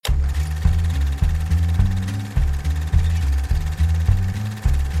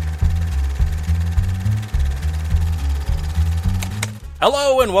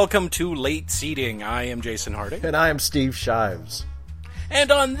Hello and welcome to Late Seating. I am Jason Harding. And I am Steve Shives.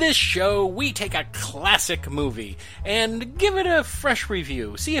 And on this show, we take a classic movie and give it a fresh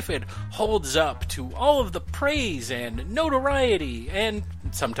review. See if it holds up to all of the praise and notoriety and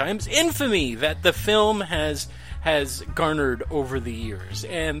sometimes infamy that the film has garnered over the years.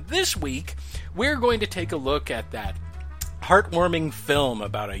 And this week, we're going to take a look at that heartwarming film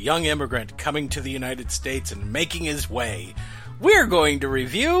about a young immigrant coming to the United States and making his way. We're going to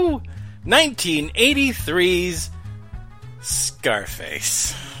review 1983's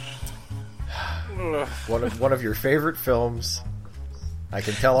Scarface. One of your favorite films. I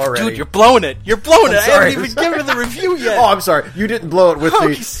can tell already. Dude, you're blowing it. You're blowing it. Sorry, I haven't even given the review yet. Oh, I'm sorry. You didn't blow it with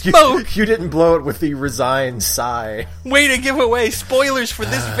Holy smoke. You didn't blow it with the resigned sigh. Way to give away spoilers for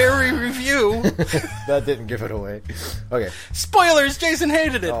this very review. That didn't give it away. Okay. Spoilers. Jason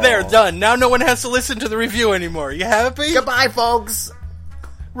hated it. There, done. Now no one has to listen to the review anymore. You happy? Goodbye, folks.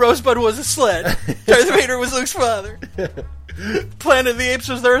 Rosebud was a sled. Darth Vader was Luke's father. Planet of the Apes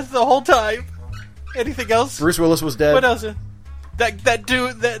was Earth the whole time. Anything else? Bruce Willis was dead. What else? That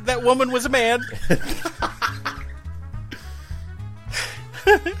dude, that woman was a man.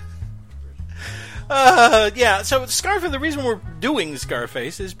 Yeah, so Scarface, the reason we're doing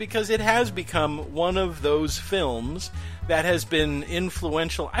Scarface is because it has become one of those films that has been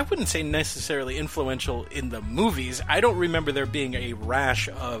influential. I wouldn't say necessarily influential in the movies. I don't remember there being a rash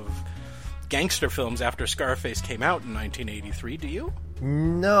of gangster films after Scarface came out in 1983, do you?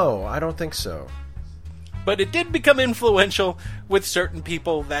 No, I don't think so. But it did become influential with certain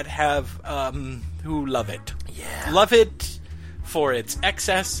people that have, who love it. Yeah. Love it for its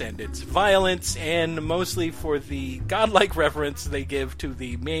excess and its violence, and mostly for the godlike reverence they give to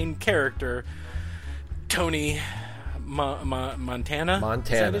the main character, Tony Montana? Is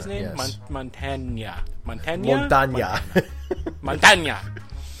that his name? Yes. Montana.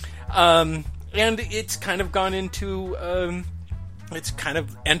 And it's kind of gone into... it's kind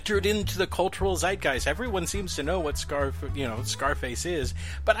of entered into the cultural zeitgeist. Everyone seems to know what Scarface is,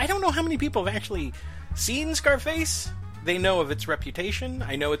 but I don't know how many people have actually seen Scarface. They know of its reputation.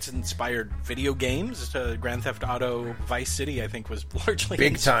 I know it's inspired video games. Grand Theft Auto Vice City, I think, was largely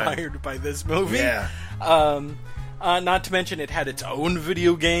inspired by this movie. Yeah. Not to mention it had its own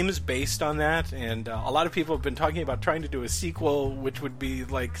video games based on that, and a lot of people have been talking about trying to do a sequel, which would be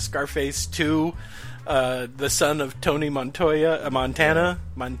like Scarface 2, the son of Tony Montana,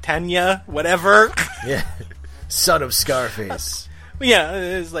 whatever. Yeah. Son of Scarface. Yeah,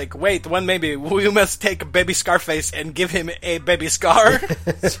 it's like, wait, maybe we must take a baby Scarface and give him a baby Scar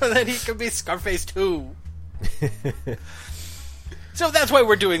so that he can be Scarface 2. So that's why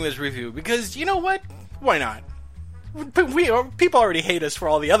we're doing this review, because you know what? Why not? People already hate us for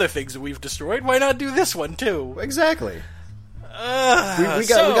all the other things that we've destroyed. Why not do this one too? Exactly. We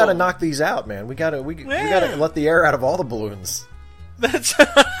got to knock these out, man. We got to let the air out of all the balloons. That's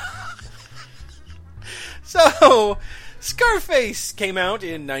so. Scarface came out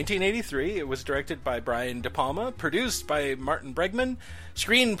in 1983. It was directed by Brian De Palma, produced by Martin Bregman,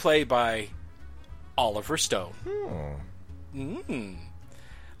 screenplay by Oliver Stone.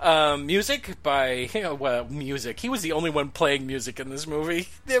 Music by... music. He was the only one playing music in this movie.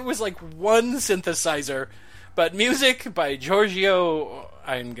 There was like one synthesizer. But music by Giorgio...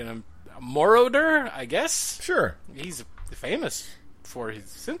 Moroder, I guess? Sure. He's famous for his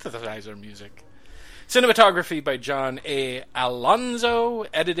synthesizer music. Cinematography by John A. Alonzo.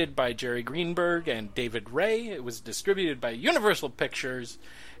 Edited by Jerry Greenberg and David Ray. It was distributed by Universal Pictures.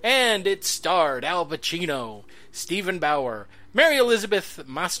 And it starred Al Pacino, Stephen Bauer, Mary Elizabeth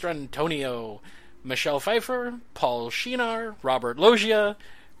Mastrantonio, Michelle Pfeiffer, Paul Shenar, Robert Loggia,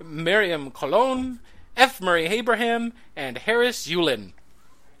 Miriam Colon, F. Murray Abraham, and Harris Yulin.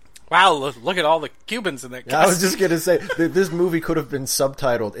 Wow, look at all the Cubans in that cast. I was just going to say, this movie could have been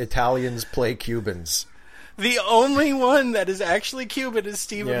subtitled, Italians Play Cubans. The only one that is actually Cuban is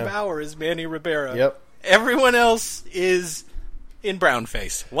Stephen Bauer, is Manny Ribera. Yep. Everyone else is in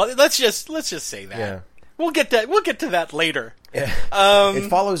brownface. Well, let's just say that. Yeah. We'll get to that later. Yeah. It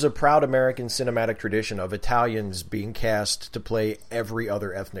follows a proud American cinematic tradition of Italians being cast to play every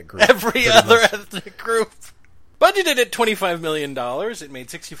other ethnic group. Ethnic group. Budgeted at $25 million, it made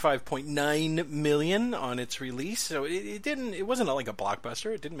 $65.9 million on its release. So it wasn't like a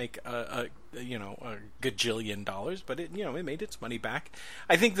blockbuster. It didn't make a gajillion dollars, but it made its money back.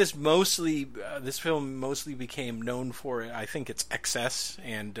 I think this film mostly became known for, I think, its excess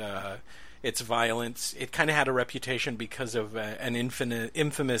and its violence. It kind of had a reputation because of an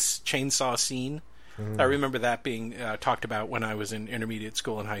infamous chainsaw scene I remember that being talked about when I was in intermediate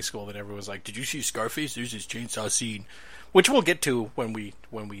school and high school, that everyone was like, did you see Scarface? There's this chainsaw scene, which we'll get to when we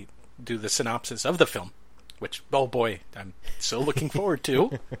do the synopsis of the film, which, oh boy, I'm so looking forward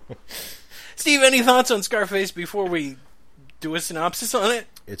to. Steve, any thoughts on Scarface before we do a synopsis on it?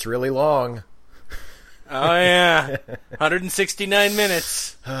 It's really long. Oh, yeah. 169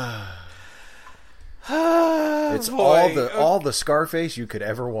 minutes. It's all the Scarface you could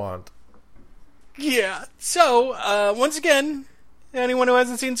ever want. Yeah. So, once again, anyone who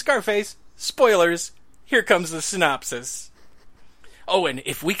hasn't seen Scarface, spoilers, here comes the synopsis. Oh, and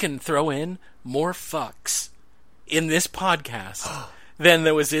if we can throw in more fucks in this podcast than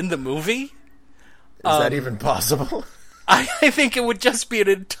there was in the movie... Is that even possible? I think it would just be an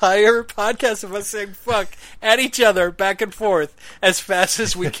entire podcast of us saying fuck at each other back and forth as fast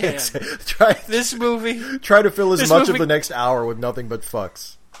as we can. Try to fill as much of the next hour with nothing but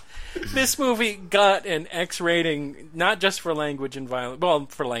fucks. This movie got an X rating, not just for language and violence. Well,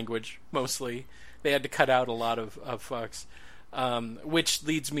 for language, mostly. They had to cut out a lot of fucks. Which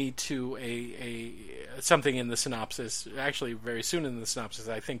leads me to a something in the synopsis. Actually, very soon in the synopsis,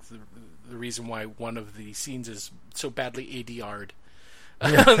 I think the reason why one of the scenes is so badly ADR'd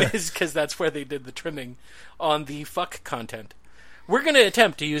is because that's where they did the trimming on the fuck content. We're going to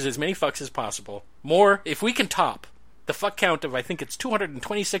attempt to use as many fucks as possible. More, if we can top the fuck count of, I think it's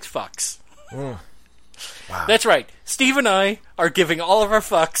 226 fucks. Wow. That's right. Steve and I are giving all of our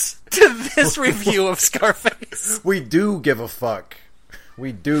fucks to this review of Scarface. We do give a fuck.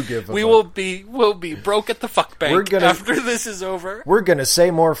 We do give a fuck. We'll be broke at the fuck bank after this is over. We're gonna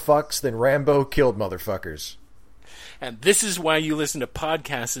say more fucks than Rambo killed motherfuckers. And this is why you listen to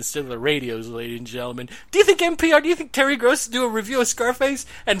podcasts instead of the radios, ladies and gentlemen. Do you think NPR, do you think Terry Gross would do a review of Scarface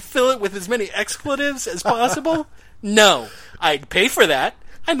and fill it with as many expletives as possible? No. I'd pay for that.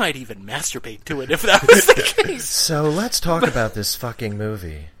 I might even masturbate to it if that was the case. So let's talk about this fucking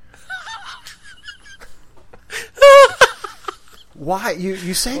movie. Why?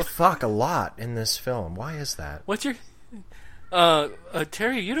 You say fuck a lot in this film. Why is that? What's your...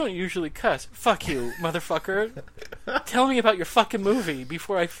 Terry, you don't usually cuss. Fuck you, motherfucker. Tell me about your fucking movie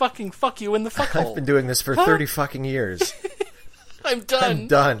before I fucking fuck you in the fuck hole. I've been doing this for 30 fucking years. I'm done. I'm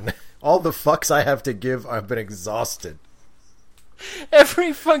done. All the fucks I have to give, I've been exhausted.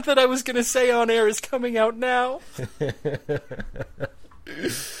 Every fuck that I was going to say on air is coming out now.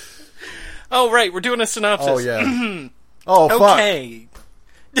 Oh, right. We're doing a synopsis. Oh, yeah. Oh, fuck. Okay.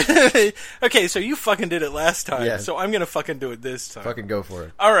 Okay, so you fucking did it last time, so I'm going to fucking do it this time. Fucking go for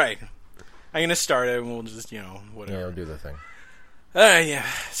it. All right. I'm going to start it, and we'll just, whatever. Yeah, we'll do the thing. Yeah.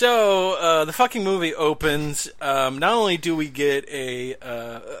 So, the fucking movie opens. Not only do we get a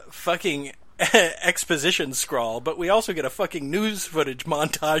fucking exposition scrawl, but we also get a fucking news footage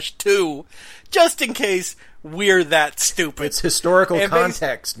montage, too, just in case we're that stupid. It's historical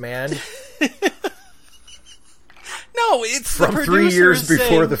context, man. No, it's from the 3 years before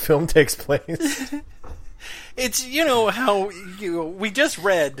saying, the film takes place. It's, how we just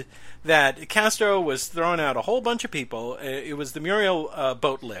read that Castro was throwing out a whole bunch of people. It was the Muriel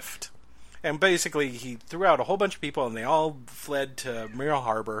boat lift. And basically, he threw out a whole bunch of people, and they all fled to Muriel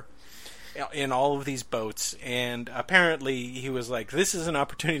Harbor in all of these boats. And apparently, he was like, this is an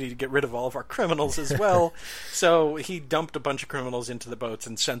opportunity to get rid of all of our criminals as well. So he dumped a bunch of criminals into the boats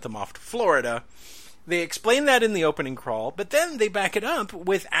and sent them off to Florida. They explain that in the opening crawl, but then they back it up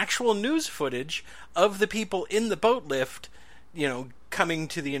with actual news footage of the people in the boat lift, coming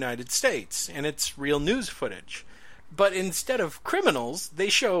to the United States. And it's real news footage. But instead of criminals, they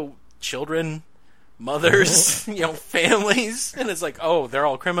show children, mothers, families. And it's like, oh, they're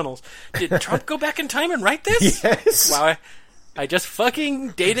all criminals. Did Trump go back in time and write this? Yes. Wow, I just fucking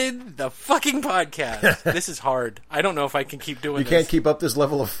dated the fucking podcast. This is hard. I don't know if I can keep doing this. You can't keep up this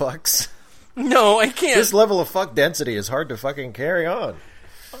level of fucks? No, I can't. This level of fuck density is hard to fucking carry on.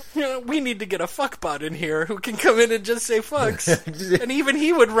 We need to get a fuckbot in here who can come in and just say fucks. And even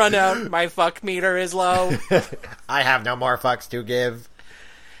he would run out. My fuck meter is low. I have no more fucks to give.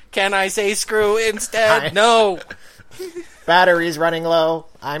 Can I say screw instead? No. Battery's running low.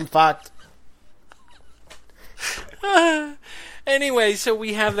 I'm fucked. Anyway, so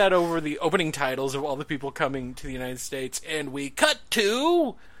we have that over the opening titles of all the people coming to the United States. And we cut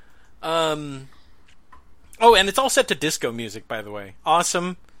to... Oh, and it's all set to disco music, by the way.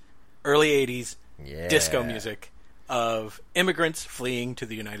 Awesome, early 80s disco music of immigrants fleeing to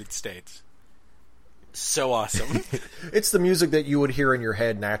the United States. So awesome. It's the music that you would hear in your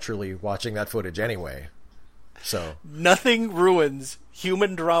head naturally watching that footage anyway. So nothing ruins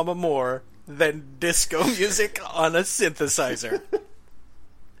human drama more than disco music on a synthesizer.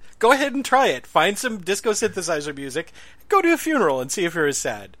 Go ahead and try it. Find some disco synthesizer music. Go to a funeral and see if you're as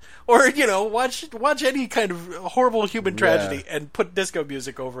sad. Or, watch any kind of horrible human tragedy and put disco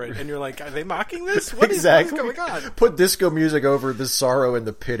music over it. And you're like, are they mocking this? What is going on? Put disco music over the sorrow and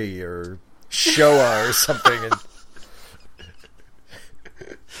the pity or Shoah or something. And...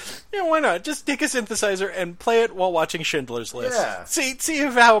 Yeah, why not? Just take a synthesizer and play it while watching Schindler's List. Yeah. See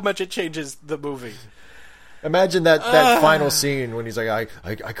how much it changes the movie. Imagine that final scene when he's like,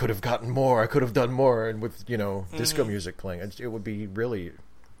 I could have gotten more, I could have done more, and with, disco music playing. It would be really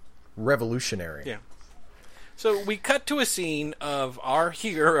revolutionary. Yeah. So we cut to a scene of our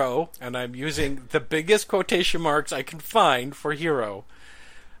hero, and I'm using the biggest quotation marks I can find for hero,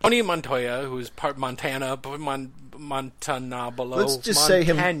 Tony Montoya, who's part Montana, Montanabolo. Let's just say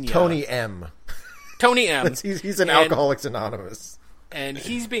him Tony M. Tony M. He's an Alcoholics Anonymous. And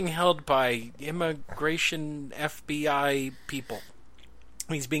he's being held by immigration FBI people.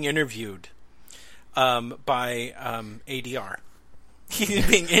 He's being interviewed by ADR. He's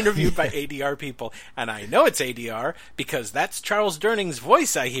being interviewed by ADR people. And I know it's ADR because that's Charles Durning's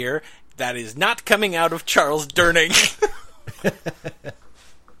voice I hear. That is not coming out of Charles Durning.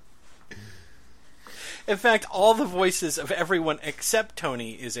 In fact, all the voices of everyone except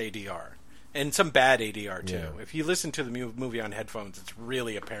Tony is ADR. And some bad ADR, too. Yeah. If you listen to the movie on headphones, it's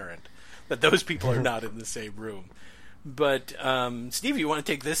really apparent that those people are not in the same room. But, Steve, you want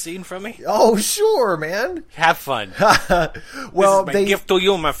to take this scene from me? Oh, sure, man. Have fun. Well, this is my gift to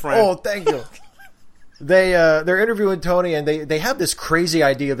you, my friend. Oh, thank you. They're interviewing Tony, and they have this crazy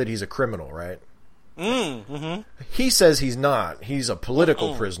idea that he's a criminal, right? Mm-hmm. He says he's not. He's a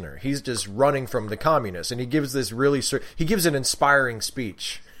political prisoner. He's just running from the communists, and he gives this he gives an inspiring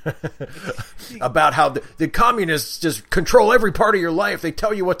speech. About how the communists just control every part of your life. They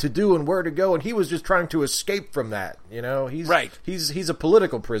tell you what to do and where to go, and he was just trying to escape from that. He's right. He's a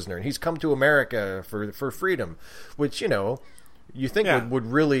political prisoner, and he's come to America for freedom, which you think would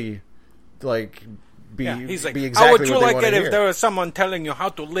really be he's like, be exactly how would you what they like it if hear. there was someone telling you how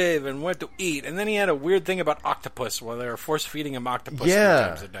to live and where to eat? And then he had a weird thing about octopus, where they were force feeding him octopus 3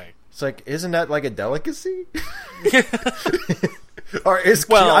 times a day. It's like, isn't that like a delicacy? Or I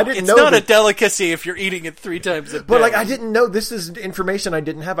didn't it's know not a delicacy if you're eating it 3 times a day. But I didn't know. This is information I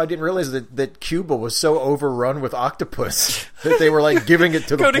didn't have. I didn't realize that Cuba was so overrun with octopus that they were giving it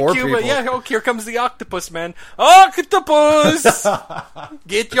to the poor Cuba. people. Yeah, here comes the octopus man. Octopus!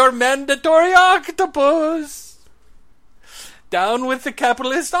 Get your mandatory octopus! Down with the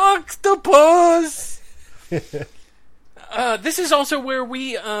capitalist octopus! This is also where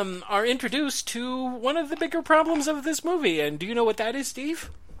we are introduced to one of the bigger problems of this movie. And do you know what that is, Steve?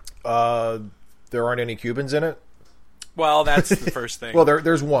 There aren't any Cubans in it? Well, that's the first thing. Well,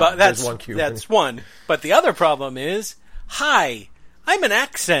 there's one. There's one Cuban. That's one. But the other problem is, hi, I'm an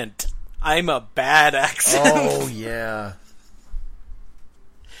accent. I'm a bad accent. Oh, yeah.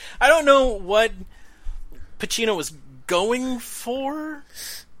 I don't know what Pacino was going for.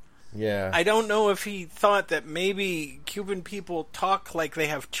 Yeah. I don't know if he thought that maybe Cuban people talk like they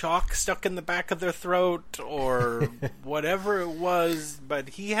have chalk stuck in the back of their throat or whatever it was, but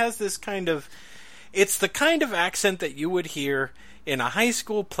he has this it's the kind of accent that you would hear in a high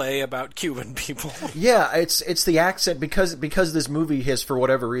school play about Cuban people. Yeah, it's the accent because this movie has, for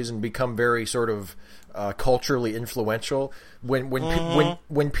whatever reason, become very sort of culturally influential.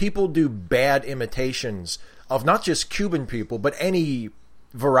 When people do bad imitations of not just Cuban people, but any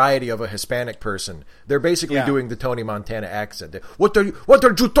variety of a Hispanic person, they're basically doing the Tony Montana accent. What are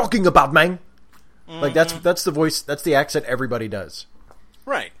you talking about, man? Mm-hmm. That's the voice, that's the accent everybody does.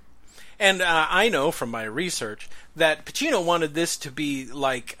 Right. And I know from my research that Pacino wanted this to be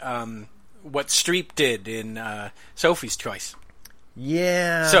like what Streep did in Sophie's Choice.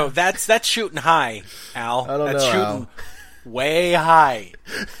 Yeah. So that's shooting high, Al. That's shooting Al. Way high.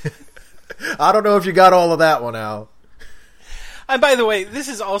 I don't know if you got all of that one, Al. And by the way, this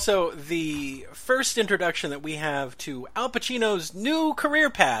is also the first introduction that we have to Al Pacino's new career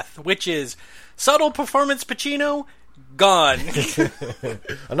path, which is subtle performance Pacino, gone.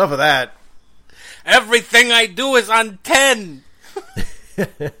 Enough of that. Everything I do is on 10.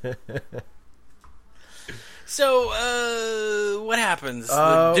 So, what happens?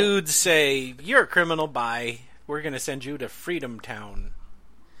 The dudes say, you're a criminal, bye. We're going to send you to Freedom Town.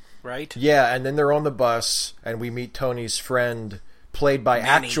 Right? Yeah, and then they're on the bus, and we meet Tony's friend, played by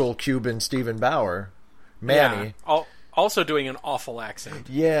actual Cuban Stephen Bauer, Manny. Yeah, also doing an awful accent.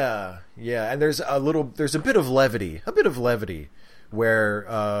 Yeah, and there's a bit of levity,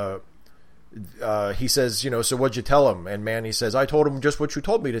 where he says, so what'd you tell him? And Manny says, I told him just what you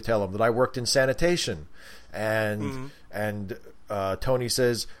told me to tell him, that I worked in sanitation. And Tony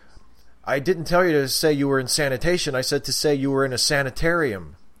says, I didn't tell you to say you were in sanitation. I said to say you were in a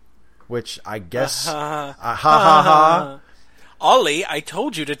sanitarium. Which I guess... ha ha ha. Ollie, I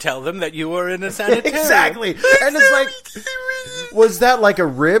told you to tell them that you were in a sanitarium. Exactly. And it's like... Was that like a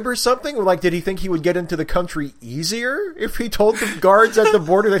rib or something? Or like, did he think he would get into the country easier if he told the guards at the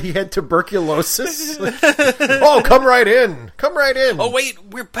border that he had tuberculosis? Oh, come right in. Come right in. Oh, wait.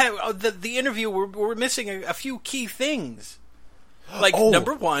 The interview, we're missing a few key things. Like,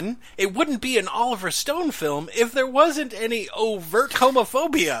 number one, it wouldn't be an Oliver Stone film if there wasn't any overt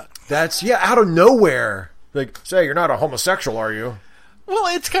homophobia. That's, out of nowhere. Like, say, you're not a homosexual, are you?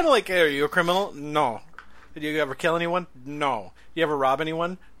 Well, it's kind of like, hey, are you a criminal? No. Did you ever kill anyone? No. You ever rob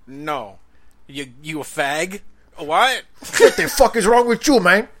anyone? No. You a fag? What? What the fuck is wrong with you,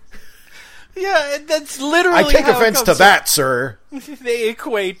 man? Yeah, that's literally I take offense to that, sir. They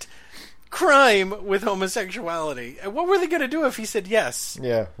equate crime with homosexuality. And what were they going to do if he said yes?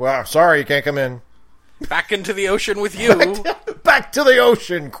 Yeah. Well, sorry, you can't come in. Back into the ocean with you. Back to the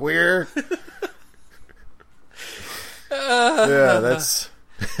ocean, queer. Yeah, that's...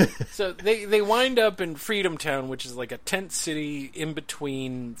 So they wind up in Freedom Town, which is like a tent city in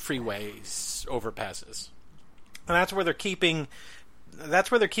between freeways, overpasses, and that's where they're keeping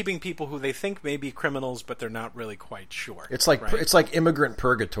people who they think may be criminals, but they're not really quite sure. It's like it's like immigrant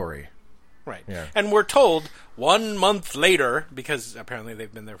purgatory, right? Yeah. And we're told 1 month later, because apparently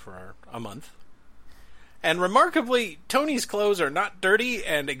they've been there for a month. And remarkably, Tony's clothes are not dirty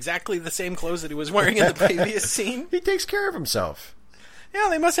and exactly the same clothes that he was wearing in the previous scene. He takes care of himself. Yeah,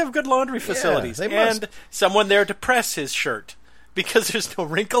 they must have good laundry facilities. Yeah, they must. And someone there to press his shirt because there's no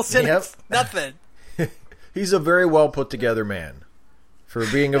wrinkles in it. Nothing. He's a very well put together man for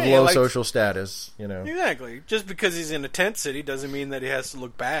being of low social status, you know. Exactly. Just because he's in a tent city doesn't mean that he has to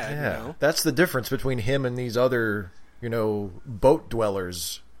look bad, Yeah. you know. That's the difference between him and these other, boat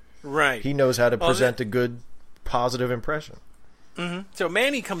dwellers. Right. He knows how to present a good, positive impression. Mm-hmm. So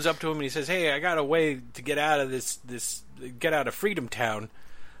Manny comes up to him and he says, "Hey, I got a way to get out of get out of Freedom Town.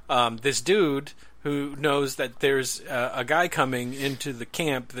 This dude who knows that there's a guy coming into the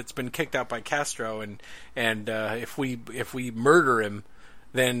camp that's been kicked out by Castro, and if we murder him,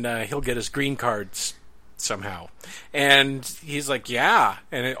 then he'll get his green cards somehow." And he's like, "Yeah,"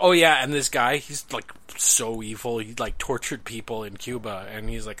 and and this guy, he's like so evil. He like tortured people in Cuba, and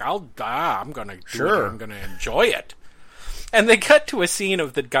he's like, I'm gonna do it. I'm gonna enjoy it." And they cut to a scene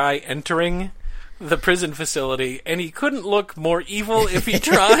of the guy entering the prison facility, and he couldn't look more evil if he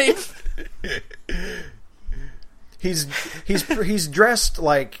tried. He's dressed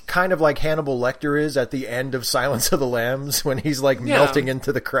kind of like Hannibal Lecter is at the end of Silence of the Lambs when he's melting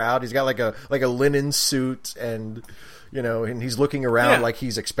into the crowd. He's got like a linen suit and and he's looking around like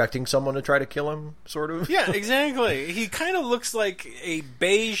he's expecting someone to try to kill him, sort of. Yeah, exactly. He kind of looks like a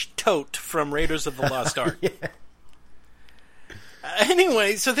beige tote from Raiders of the Lost Ark. Yeah.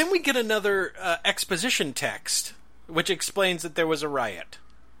 Anyway, so then we get another exposition text, which explains that there was a riot.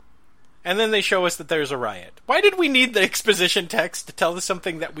 And then they show us that there's a riot. Why did we need the exposition text to tell us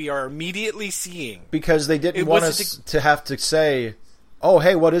something that we are immediately seeing? Because they didn't want us to have to say, "Oh,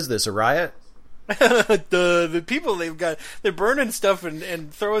 hey, what is this, a riot?" the people they're burning stuff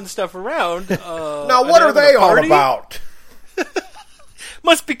and throwing stuff around. Now, what are they all about?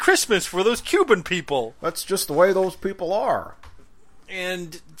 Must be Christmas for those Cuban people. That's just the way those people are.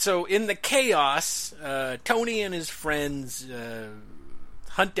 And so in the chaos, Tony and his friends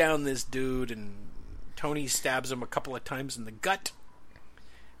hunt down this dude, and Tony stabs him a couple of times in the gut.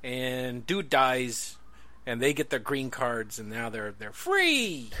 And dude dies, and they get their green cards, and now they're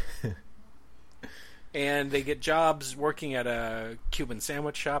free. And they get jobs working at a Cuban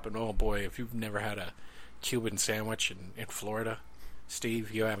sandwich shop. And oh boy, if you've never had a Cuban sandwich in Florida,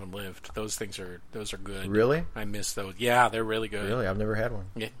 Steve, you haven't lived. Those are good. Really? I miss those. Yeah, they're really good. Really? I've never had one.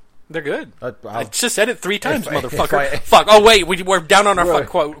 Yeah, they're good. I just said it 3 times, motherfucker. Fuck. Oh wait, we're down on our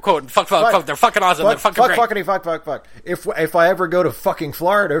fuck quote. Fuck. They're fucking awesome. They're fucking great. Fuck. If I ever go to fucking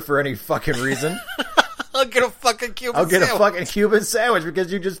Florida for any fucking reason, I'll get a fucking Cuban sandwich. I'll get a fucking Cuban sandwich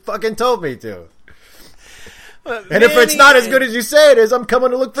because you just fucking told me to. And if it's not as good as you say it is, I'm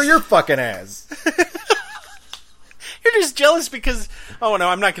coming to look for your fucking ass. You're just jealous because... Oh, no,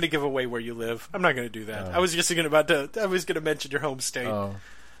 I'm not going to give away where you live. I'm not going to do that. I was just going to mention your home state. Oh.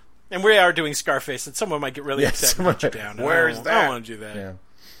 And we are doing Scarface, and someone might get really upset and put you down. Where is that? I don't want to do that. Yeah.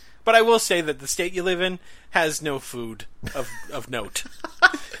 But I will say that the state you live in has no food of note.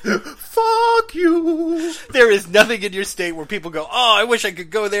 Fuck you! There is nothing in your state where people go, "Oh, I wish I could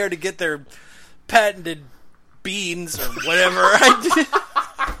go there to get their patented beans or whatever."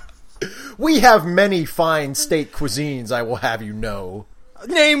 We have many fine state cuisines, I will have you know.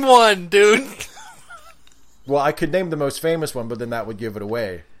 Name one, dude. Well, I could name the most famous one, but then that would give it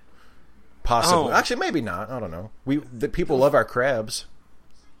away. Possibly. Oh. Actually, maybe not. I don't know. The people love our crabs.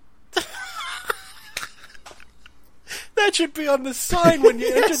 That should be on the sign when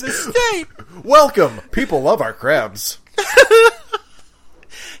you enter the state. Welcome. People love our crabs.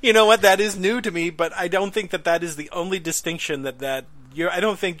 You know what? That is new to me, but I don't think that is the only distinction I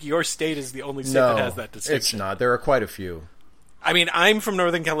don't think your state is the only state that has that distinction. It's not. There are quite a few. I mean, I'm from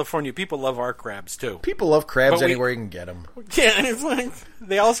Northern California. People love our crabs, too. People love crabs anywhere you can get them. Yeah, and it's like,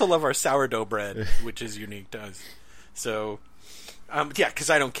 they also love our sourdough bread, which is unique to us. So, yeah, because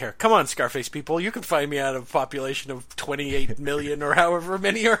I don't care. Come on, Scarface people. You can find me out of a population of 28 million or however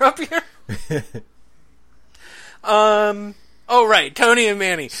many are up here. Oh, right. Tony and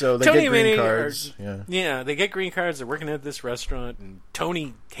Manny. So they Tony get and green Manny cards. Yeah, they get green cards. They're working at this restaurant, and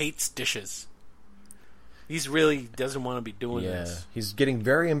Tony hates dishes. He's really doesn't want to be doing this. He's getting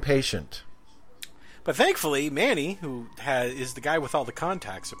very impatient. But thankfully, Manny, who is the guy with all the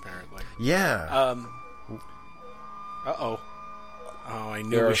contacts, apparently. Yeah. Uh-oh. Oh, I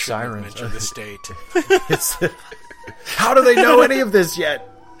knew we shouldn't have mentioned the state. How do they know any of this yet?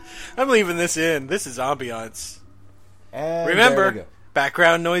 I'm leaving this in. This is ambiance. And remember,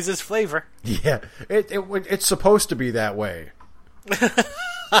 background noise is flavor. Yeah, it's supposed to be that way.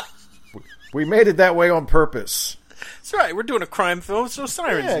 We made it that way on purpose. That's right. We're doing a crime film, so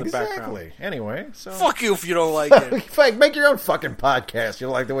sirens in the background. Exactly. Anyway, so fuck you if you don't like it. Make your own fucking podcast. You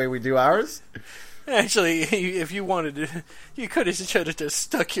don't like the way we do ours? Actually, if you wanted to, you should have just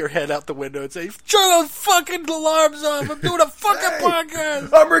stuck your head out the window and say, "Turn those fucking alarms off! I'm doing a fucking podcast.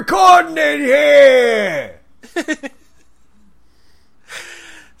 I'm recording it here."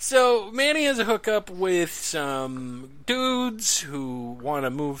 So, Manny has a hookup with some dudes who want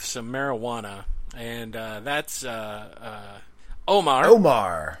to move some marijuana. And that's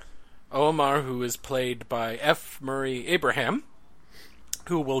Omar. Omar, who is played by F. Murray Abraham,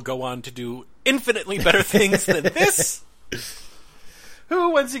 who will go on to do infinitely better things than this. Who,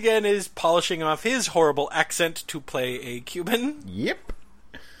 once again, is polishing off his horrible accent to play a Cuban. Yep.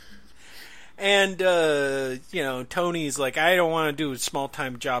 And, Tony's like, I don't want to do a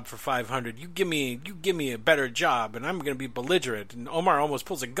small-time job for $500. You give me a better job, and I'm going to be belligerent. And Omar almost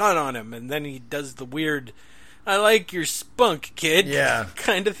pulls a gun on him, and then he does the weird, I like your spunk, kid,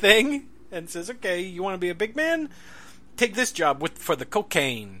 kind of thing. And says, okay, you want to be a big man? Take this job for the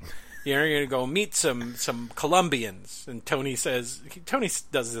cocaine. You're going to go meet some Colombians. And Tony does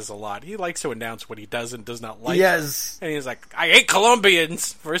this a lot. He likes to announce what he does and does not like. Yes. And he's like, I hate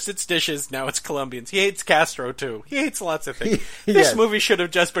Colombians. First it's dishes, now it's Colombians. He hates Castro, too. He hates lots of things. This movie should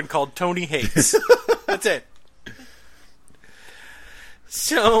have just been called Tony Hates. That's it.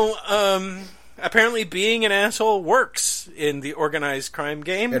 So, apparently being an asshole works in the organized crime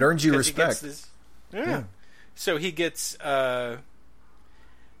game. It earns you respect. Yeah. So he gets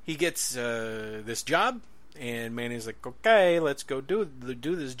this job, and Manny's like, okay, let's go do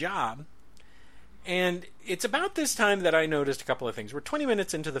this job. And it's about this time that I noticed a couple of things. We're 20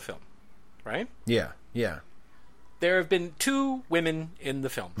 minutes into the film, right? Yeah. There have been two women in the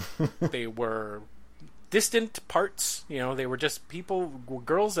film. They were distant parts. They were just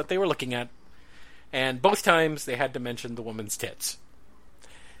girls that they were looking at. And both times they had to mention the woman's tits.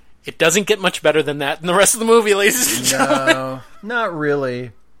 It doesn't get much better than that in the rest of the movie, ladies and gentlemen. No, not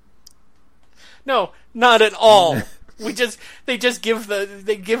really. No, not at all. They give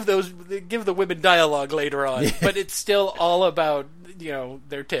the women dialogue later on, but it's still all about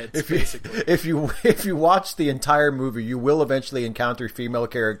their tits, basically. If you watch the entire movie, you will eventually encounter female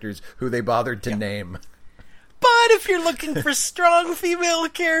characters who they bothered to name. But if you're looking for strong female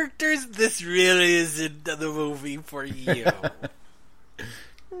characters, this really isn't the movie for you.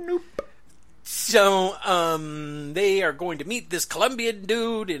 Nope. So, they are going to meet this Colombian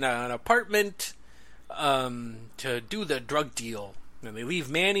dude in an apartment to do the drug deal. And they leave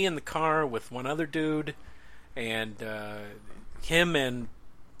Manny in the car with one other dude, and him and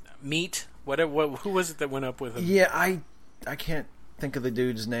Meat. Who was it that went up with him? Yeah, I can't think of the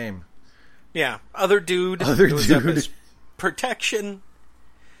dude's name. Yeah, other dude. Goes up as protection.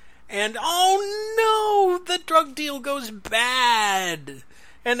 And oh no, the drug deal goes bad.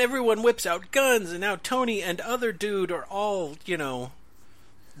 And everyone whips out guns, and now Tony and other dude are all,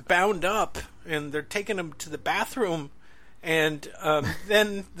 bound up, and they're taking him to the bathroom. And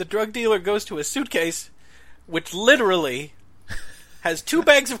then the drug dealer goes to a suitcase, which literally has 2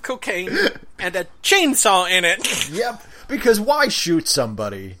 bags of cocaine and a chainsaw in it. Yep, because why shoot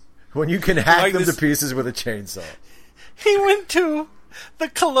somebody when you can hack them to pieces with a chainsaw? He went to the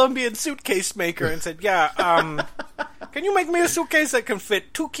Colombian suitcase maker and said, Can you make me a suitcase that can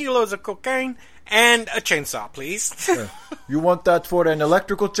fit 2 kilos of cocaine and a chainsaw, please? You want that for an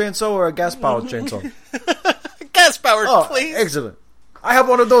electrical chainsaw or a gas-powered chainsaw? Gas-powered, please. Excellent. I have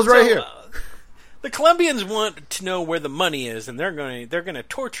one of those right here. The Colombians want to know where the money is, and they're going to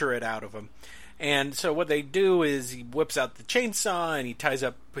torture it out of him. And so what they do is he whips out the chainsaw and he ties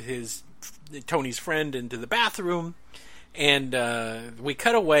up Tony's friend into the bathroom. And we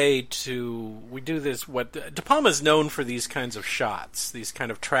cut away we do this, what De Palma's known for these kinds of shots, these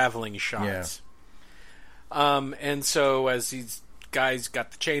kind of traveling shots. Yeah. And so as these guys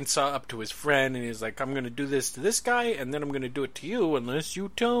got the chainsaw up to his friend, and he's like, I'm going to do this to this guy, and then I'm going to do it to you unless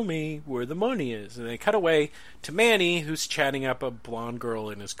you tell me where the money is. And they cut away to Manny, who's chatting up a blonde girl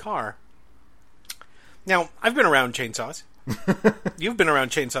in his car. Now, I've been around chainsaws. You've been around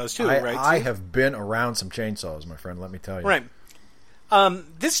chainsaws too, right? I have been around some chainsaws, my friend, let me tell you. Right.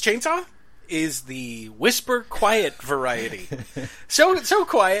 This chainsaw is the whisper quiet variety. So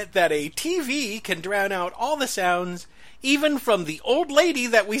quiet that a TV can drown out all the sounds, even from the old lady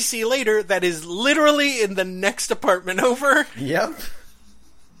that we see later that is literally in the next apartment over. Yep.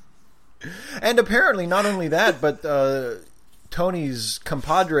 And apparently not only that, but Tony's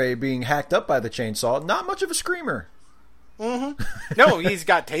compadre being hacked up by the chainsaw, not much of a screamer. Mm-hmm. No, he's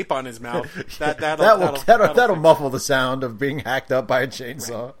got tape on his mouth. That'll muffle the sound of being hacked up by a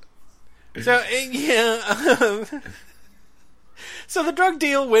chainsaw. Right. So yeah, so the drug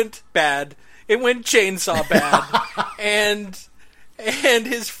deal went bad. It went chainsaw bad, and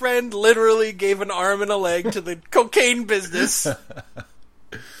his friend literally gave an arm and a leg to the cocaine business.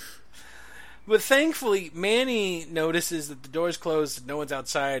 But thankfully, Manny notices that the door's closed, and no one's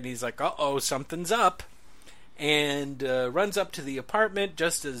outside, and he's like, "Uh-oh, something's up." And runs up to the apartment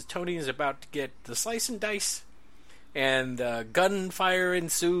just as Tony is about to get the slice and dice. And gunfire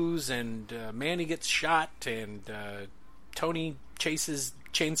ensues, and Manny gets shot, and Tony chases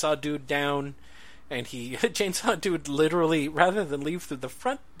Chainsaw Dude down. And Chainsaw Dude literally, rather than leave through the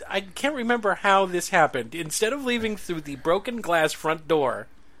front... I can't remember how this happened. Instead of leaving through the broken glass front door,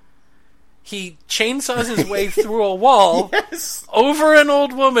 he chainsaws his way through a wall over an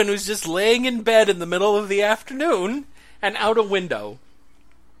old woman who's just laying in bed in the middle of the afternoon and out a window.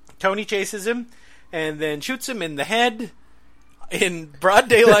 Tony chases him and then shoots him in the head in broad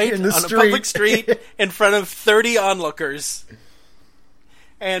daylight on a public street in front of 30 onlookers,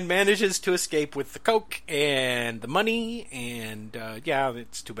 and manages to escape with the coke and the money. And yeah,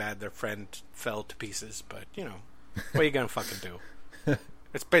 it's too bad their friend fell to pieces, but you know, what are you gonna fucking do?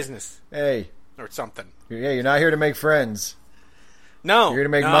 It's business. Hey. Or something. Yeah, you're not here to make friends. No. You're here to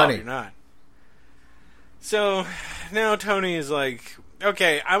make money. You're not. So, now Tony is like,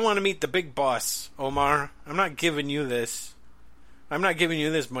 okay, I want to meet the big boss, Omar. I'm not giving you this. I'm not giving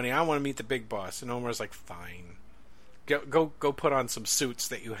you this money. I want to meet the big boss. And Omar's like, fine. Go put on some suits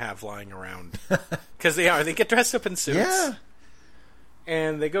that you have lying around. Because they get dressed up in suits. Yeah.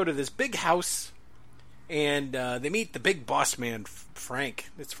 And they go to this big house. And they meet the big boss man, Frank.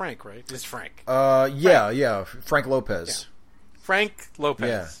 It's Frank, right? It's Frank. Yeah. Frank Lopez. Yeah. Frank Lopez.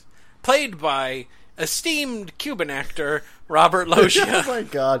 Yeah. Played by esteemed Cuban actor Robert Loggia. Oh, my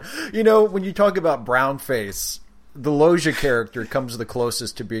God. You know, when you talk about brown face, the Loggia character comes the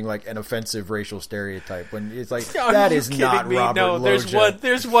closest to being like an offensive racial stereotype. When it's like, that is not Robert Loggia. No,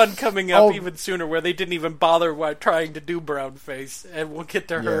 there's one coming up even sooner where they didn't even bother while trying to do brown face. And we'll get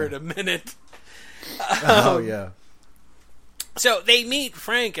to her in a minute. Oh, yeah. So they meet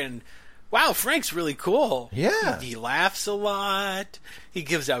Frank, and wow, Frank's really cool. Yeah. He laughs a lot. He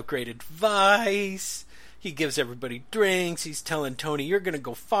gives out great advice. He gives everybody drinks. He's telling Tony, you're going to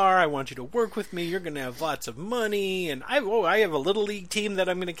go far. I want you to work with me. You're going to have lots of money. And I have a little league team that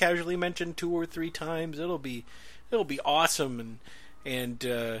I'm going to casually mention 2 or 3 times. It'll be awesome. And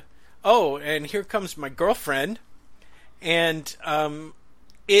here comes my girlfriend. And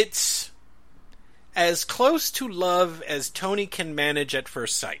it's as close to love as Tony can manage at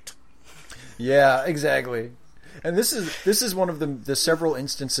first sight. Yeah, exactly. And this is one of the several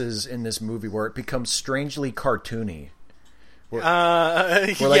instances in this movie where it becomes strangely cartoony. He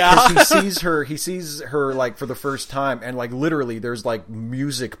sees her like for the first time, and like literally there's like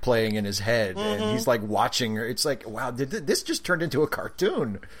music playing in his head, and he's like watching her. It's like, wow, this just turned into a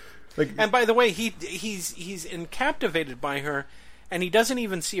cartoon? Like, and by the way, he's captivated by her. And he doesn't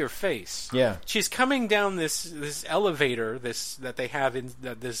even see her face. Yeah, she's coming down this elevator that they have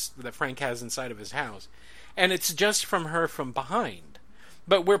that Frank has inside of his house, and it's just from her from behind.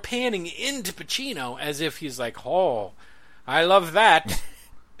 But we're panning into Pacino as if he's like, "Oh, I love that,"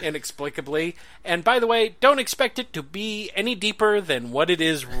 inexplicably. And by the way, don't expect it to be any deeper than what it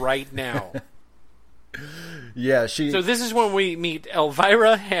is right now. Yeah, So this is when we meet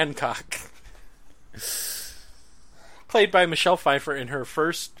Elvira Hancock, played by Michelle Pfeiffer in her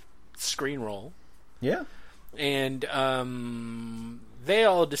first screen role. Yeah. And they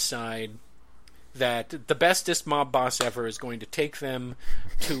all decide that the bestest mob boss ever is going to take them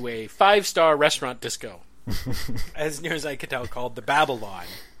to a 5-star restaurant disco, as near as I could tell, called the Babylon.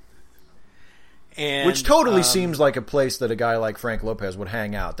 And, which totally seems like a place that a guy like Frank Lopez would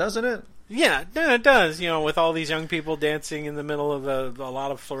hang out, doesn't it? Yeah, it does. With all these young people dancing in the middle of a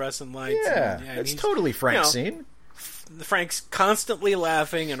lot of fluorescent lights. Yeah, and it's totally Frank's scene. Frank's constantly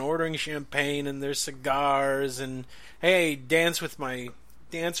laughing and ordering champagne, and there's cigars, and hey, dance with my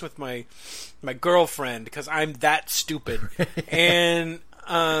girlfriend because I'm that stupid. And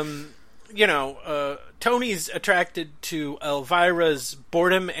Tony's attracted to Elvira's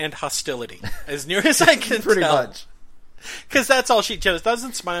boredom and hostility, as near as I can Pretty tell. much. Because that's all she just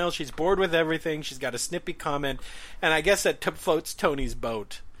doesn't smile. She's bored with everything. She's got a snippy comment, and I guess that floats Tony's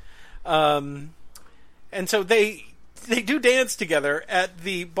boat. And so they do dance together at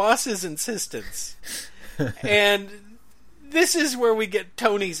the boss's insistence. And this is where we get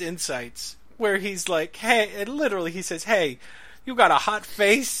Tony's insights, where he's like, hey, and literally he says, hey, you got a hot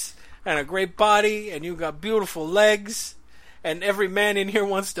face and a great body, and you got beautiful legs, and every man in here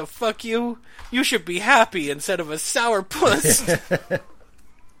wants to fuck you. You should be happy instead of a sour puss.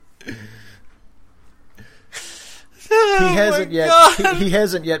 He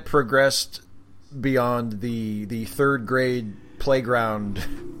hasn't yet progressed beyond the third grade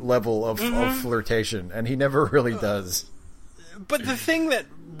playground level of flirtation, and he never really does. But the thing that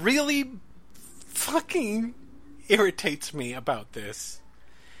really fucking irritates me about this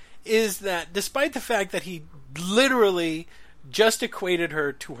is that despite the fact that he literally just equated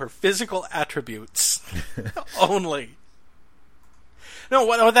her to her physical attributes only.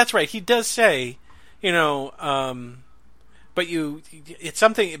 No, that's right. He does say, but it's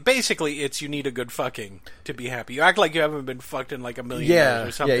something, basically it's you need a good fucking to be happy. You act like you haven't been fucked in like a million years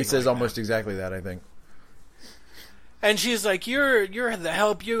or something. Yeah, he says like almost exactly that, I think. And she's like, you're the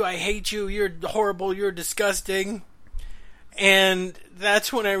help, I hate you, you're horrible, you're disgusting. And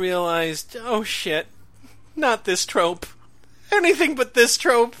that's when I realized, oh shit, not this trope. Anything but this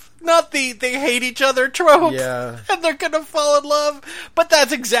trope. Not the they hate each other trope. Yeah. And they're gonna fall in love. But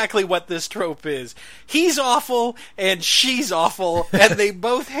that's exactly what this trope is. He's awful, and she's awful, and they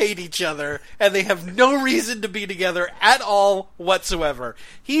both hate each other, and they have no reason to be together at all whatsoever.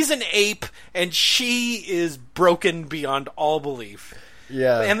 He's an ape, and she is broken beyond all belief.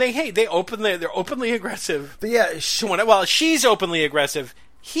 Yeah. And they're openly aggressive. But yeah, well, she's openly aggressive.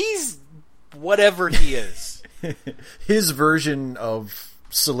 He's whatever he is. His version of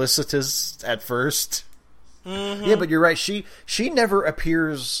solicitous at first. Mm-hmm. Yeah, but you're right. She never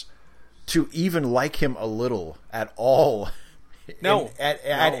appears to even like him a little at all. No. At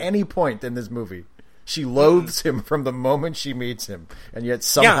any point in this movie. She loathes him from the moment she meets him, and yet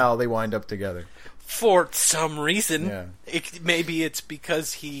somehow they wind up together. For some reason. Yeah. Maybe it's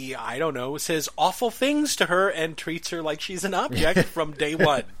because he, I don't know, says awful things to her and treats her like she's an object from day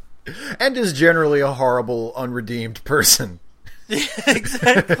one. And is generally a horrible, unredeemed person.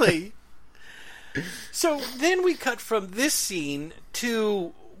 Exactly. So then we cut from this scene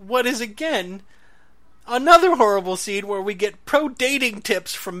to what is, again, another horrible scene where we get pro-dating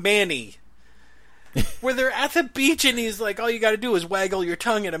tips from Manny. Where they're at the beach and he's like, all you gotta do is waggle your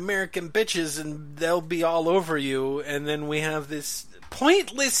tongue at American bitches and they'll be all over you. And then we have this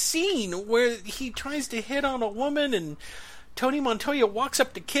pointless scene where he tries to hit on a woman and Tony Montoya walks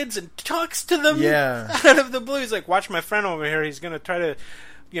up to kids and talks to them out of the blue. He's like, watch my friend over here. He's gonna try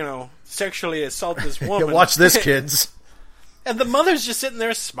to, sexually assault this woman. Yeah, watch this, kids. And the mother's just sitting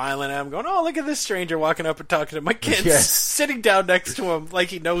there smiling at him, going, oh, look at this stranger walking up and talking to my kids, sitting down next to him like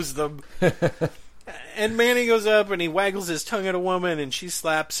he knows them. And Manny goes up and he waggles his tongue at a woman and she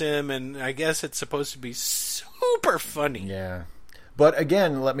slaps him, and I guess it's supposed to be super funny. Yeah. But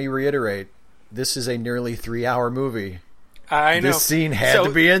again, let me reiterate, this is a nearly 3-hour movie. I know. This scene had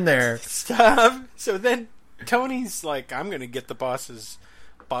to be in there. Stop. So then Tony's like, I'm going to get the boss's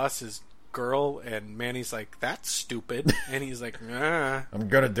girl, and Manny's like, that's stupid. And he's like, nah. I'm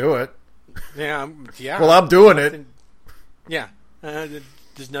going to do it. Yeah. Well, I'm doing it. Yeah.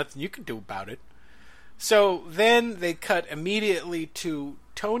 There's nothing you can do about it. So then they cut immediately to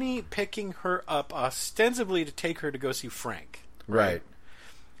Tony picking her up ostensibly to take her to go see Frank. Right.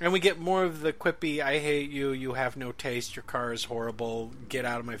 And we get more of the quippy, I hate you, you have no taste, your car is horrible, get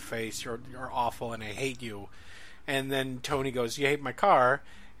out of my face, you're awful, and I hate you. And then Tony goes, you hate my car?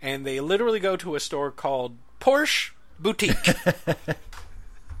 And they literally go to a store called Porsche Boutique.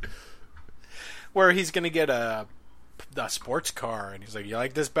 where he's going to get a sports car, and he's like, "You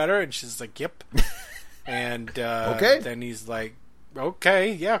like this better?" And she's like, "Yep." And okay. Then he's like,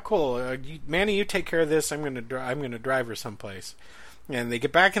 "Okay, yeah, cool. Manny, you take care of this. I'm gonna drive her someplace." And they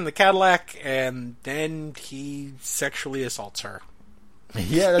get back in the Cadillac, and then he sexually assaults her.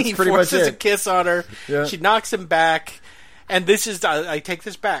 Yeah, that's he pretty much it. He forces a kiss on her. Yeah. She knocks him back, and this is I take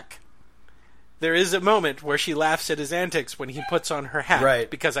this back. There is a moment where she laughs at his antics when he puts on her hat, right?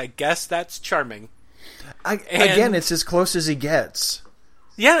 Because I guess that's charming. Again, it's as close as he gets.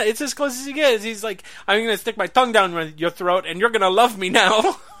 Yeah, it's as close as he gets. He's like, "I'm going to stick my tongue down your throat, and you're going to love me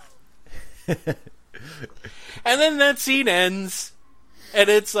now." And then that scene ends, and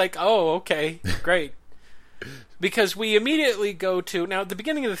it's like, oh, okay, great. Because we immediately go to... Now, at the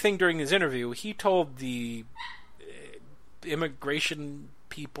beginning of the thing during his interview, he told the immigration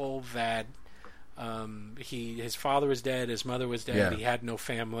people that his father was dead, his mother was dead, he had no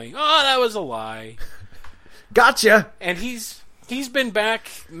family. Oh, that was a lie. Gotcha! And he's been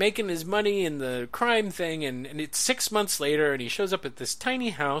back making his money in the crime thing, and it's 6 months later, and he shows up at this tiny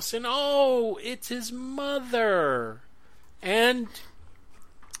house, and oh, it's his mother. And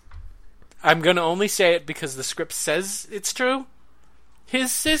I'm going to only say it because the script says it's true.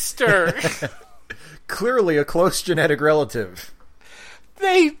 His sister. Clearly a close genetic relative.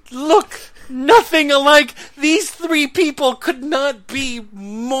 They look nothing alike. These three people could not be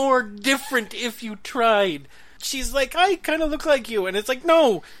more different if you tried. She's like, "I kind of look like you." And it's like,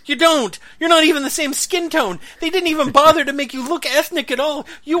 "No, you don't. You're not even the same skin tone. They didn't even bother to make you look ethnic at all.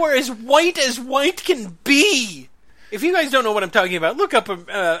 You are as white can be." If you guys don't know what I'm talking about, look up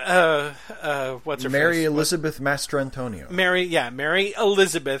what's her Mary face? Elizabeth Mastrantonio. Mary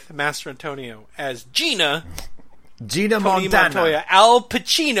Elizabeth Mastrantonio as Gina Montana. Montoya, Al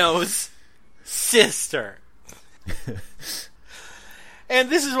Pacino's sister. And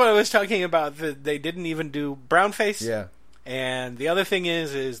this is what I was talking about. They didn't even do brownface. Yeah. And the other thing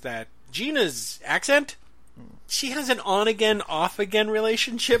is that Gina's accent, she has an on-again, off-again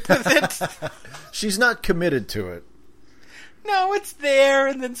relationship with it. She's not committed to it. No, it's there,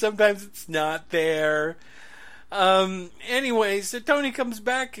 and then sometimes it's not there. Anyway, so Tony comes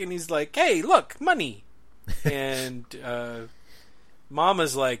back, and he's like, "Hey, look, money." And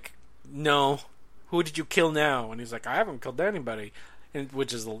Mama's like, "No, who did you kill now?" And he's like, "I haven't killed anybody."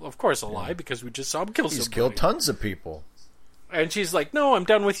 Which is, of course, a lie, because we just saw him kill somebody. He's killed tons of people. And she's like, "No, I'm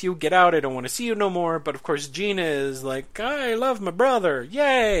done with you. Get out. I don't want to see you no more." But, of course, Gina is like, "I love my brother.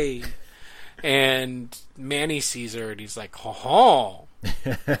 Yay." And Manny sees her, and he's like, "Ha-ha."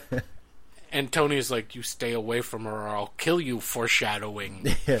 And Tony's like, "You stay away from her or I'll kill you,"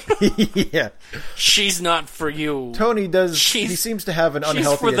 foreshadowing. Yeah. She's not for you. Tony does... he seems to have an unhealthy...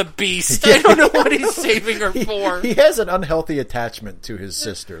 She's for the beast. I don't know what he's saving her for. He has an unhealthy attachment to his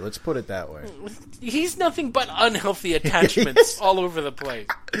sister. Let's put it that way. He's nothing but unhealthy attachments all over the place.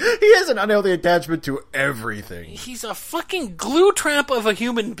 He has an unhealthy attachment to everything. He's a fucking glue trap of a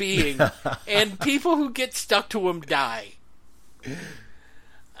human being. And people who get stuck to him die.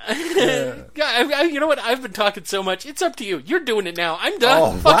 You know what? I've been talking so much. It's up to you. You're doing it now. I'm done.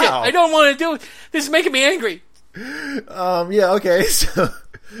 Oh, Fuck it. wow. I don't want to do it. This is making me angry. Yeah, okay.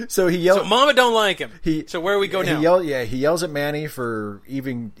 So he yells. So Mama don't like him. So where do we go now? He yells at Manny for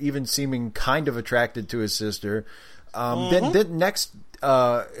even seeming kind of attracted to his sister. Then next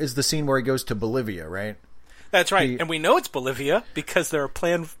is the scene where he goes to Bolivia, right? That's right. And we know it's Bolivia because there are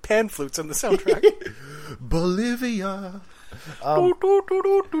pan flutes on the soundtrack. Bolivia.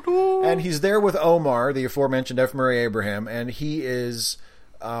 And he's there with Omar, the aforementioned F. Murray Abraham, and he is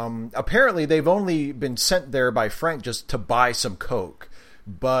apparently they've only been sent there by Frank just to buy some coke,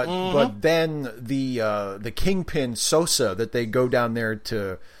 but then the kingpin Sosa that they go down there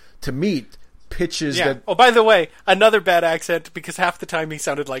to meet pitches that. Oh, by the way, another bad accent because half the time he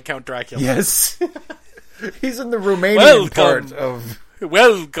sounded like Count Dracula. Yes, he's in the Romanian part of.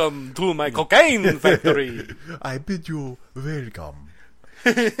 Welcome to my cocaine factory. I bid you welcome.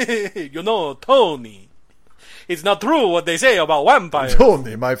 You know, Tony, it's not true what they say about vampires.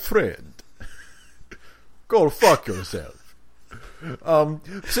 Tony, my friend, go fuck yourself. So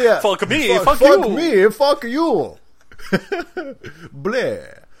yeah, fuck me, fuck you. Me, fuck you.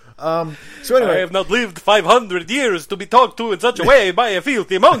 Blair. So anyway, I have not lived 500 years to be talked to in such a way by a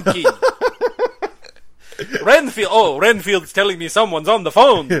filthy monkey. Renfield's telling me someone's on the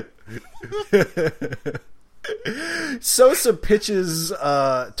phone. Sosa pitches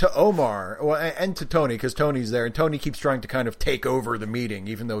to Omar and to Tony, because Tony's there, and Tony keeps trying to kind of take over the meeting,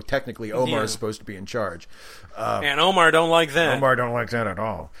 even though technically Omar is supposed to be in charge. And Omar don't like that. Omar don't like that at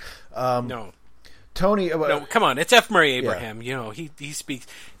all. No. Tony. No, come on, it's F. Murray Abraham. You know, he speaks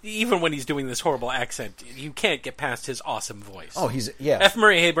even when he's doing this horrible accent. You can't get past his awesome voice. Oh, F.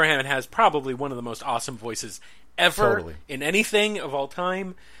 Murray Abraham has probably one of the most awesome voices ever in anything of all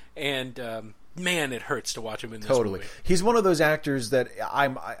time, and man, it hurts to watch him in this movie. He's one of those actors that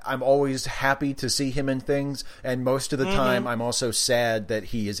I'm always happy to see him in things, and most of the time I'm also sad that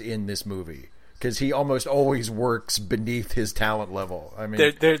he is in this movie. Because he almost always works beneath his talent level. I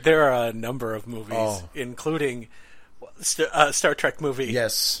mean, there are a number of movies, including Star Trek movie.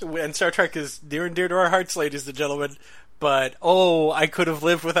 Yes, and Star Trek is near and dear to our hearts, ladies and gentlemen. But I could have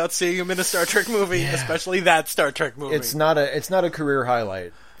lived without seeing him in a Star Trek movie, especially that Star Trek movie. It's not a career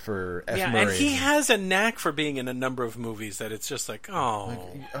highlight for F. Murray. And he has a knack for being in a number of movies that it's just like,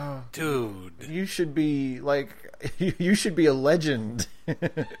 dude, you should be you should be a legend.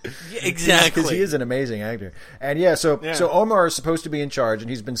 Exactly, because he is an amazing actor. And so Omar is supposed to be in charge, and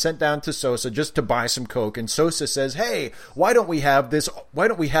he's been sent down to Sosa just to buy some coke. And Sosa says, "Hey, why don't we have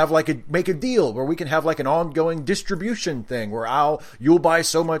make a deal where we can have like an ongoing distribution thing where you'll buy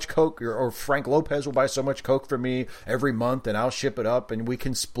so much coke, or Frank Lopez will buy so much coke for me every month, and I'll ship it up, and we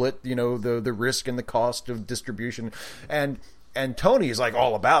can split the risk and the cost of distribution." And Tony is like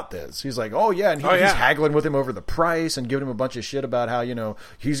all about this. He's like, he's haggling with him over the price and giving him a bunch of shit about how,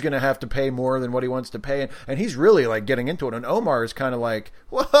 he's going to have to pay more than what he wants to pay. And he's really like getting into it. And Omar is kind of like,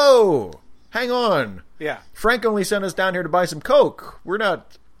 whoa, hang on. Yeah. Frank only sent us down here to buy some coke. We're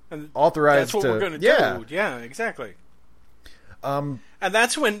not authorized to. That's what we're going to do. Yeah, exactly. And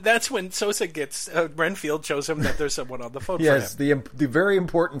that's when Sosa gets Renfield shows him that there's someone on the phone. Yes, for him. the very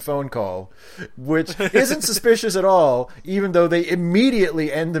important phone call, which isn't suspicious at all, even though they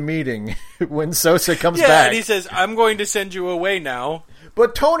immediately end the meeting when Sosa comes back. Yeah, and he says, "I'm going to send you away now,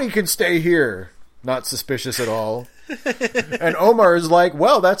 but Tony can stay here." Not suspicious at all. And Omar is like,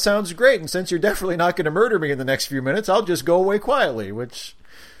 "Well, that sounds great, and since you're definitely not going to murder me in the next few minutes, I'll just go away quietly," which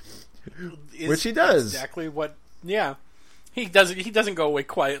he does. Exactly what. Yeah. He doesn't go away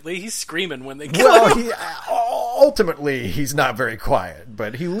quietly. He's screaming when they kill him. Ultimately, he's not very quiet,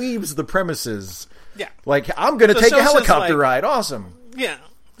 but he leaves the premises. Yeah. Like, I'm going to take a helicopter ride. Awesome. Yeah.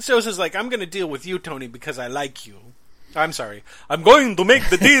 Sosa's like, "I'm going to deal with you, Tony, because I like you." I'm sorry. "I'm going to make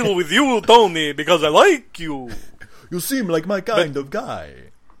the deal with you, Tony, because I like you. You seem like my kind of guy.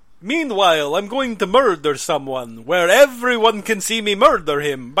 Meanwhile, I'm going to murder someone where everyone can see me murder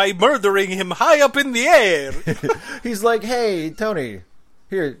him by murdering him high up in the air." He's like, "Hey, Tony,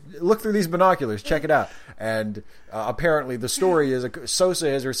 here, look through these binoculars. Check it out." And apparently the story is Sosa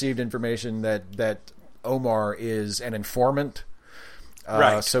has received information that Omar is an informant.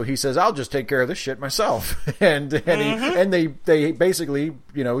 Right. So he says, "I'll just take care of this shit myself," and they basically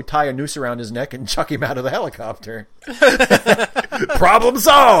tie a noose around his neck and chuck him out of the helicopter. Problem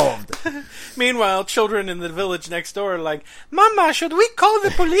solved. Meanwhile, children in the village next door are like, "Mama, should we call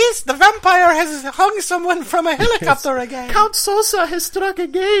the police? The vampire has hung someone from a helicopter again. Count Sosa has struck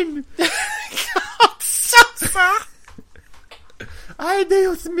again." Count Sosa. Ay,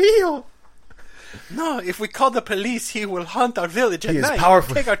 Dios mío. "No, if we call the police, he will haunt our village at night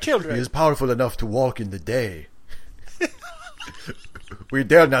powerful. and take our children." He is powerful enough to walk in the day. We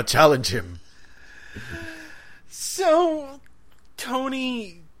dare not challenge him. So,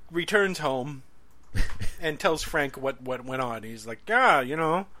 Tony returns home and tells Frank what went on. He's like,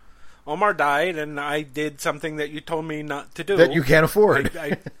 Omar died, and I did something that you told me not to do. That you can't afford.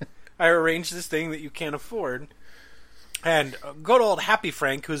 I arranged this thing that you can't afford. And good old Happy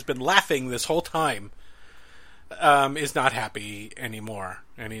Frank, who's been laughing this whole time, is not happy anymore.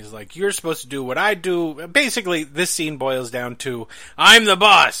 And he's like, "You're supposed to do what I do." Basically, this scene boils down to, "I'm the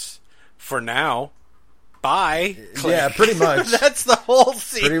boss. For now. Bye." Click. Yeah, pretty much. That's the whole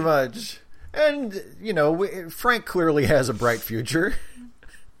scene. Pretty much. And, Frank clearly has a bright future.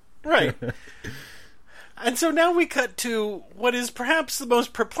 Right. And so now we cut to what is perhaps the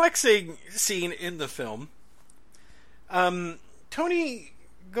most perplexing scene in the film. Tony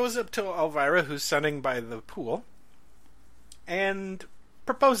goes up to Elvira, who's sunning by the pool, and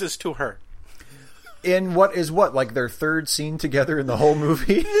proposes to her. In what is like their third scene together in the whole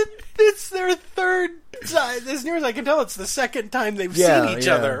movie? It's their third. As near as I can tell, it's the second time they've seen each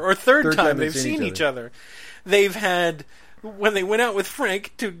other, or third time they've seen each other. They've had when they went out with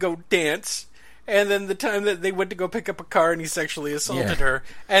Frank to go dance. And then the time that they went to go pick up a car and he sexually assaulted her.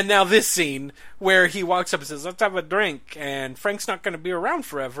 And now this scene where he walks up and says, "Let's have a drink. And Frank's not going to be around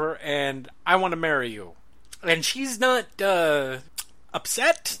forever. And I want to marry you." And she's not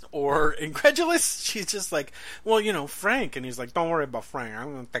upset or incredulous. She's just like, "Well, Frank." And he's like, "Don't worry about Frank.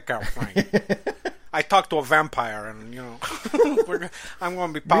 I'm going to take care of Frank. I talked to a vampire and, I'm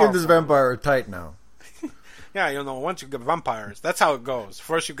going to be powerful." Me and this vampire are tight now. Yeah, once you get vampires, that's how it goes.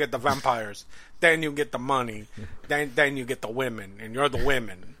 First you get the vampires, then you get the money, then you get the women, and you're the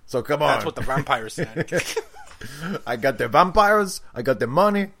women. So come on. That's what the vampires said. I got the vampires, I got the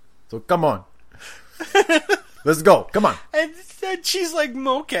money, so come on. Let's go, come on. And she's like,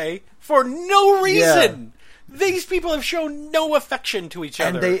 okay, for no reason. Yeah. These people have shown no affection to each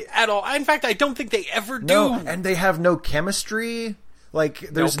other at all. In fact, I don't think they ever do. No, and they have no chemistry. Like,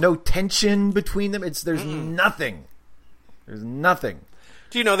 there's no tension between them. There's nothing. There's nothing.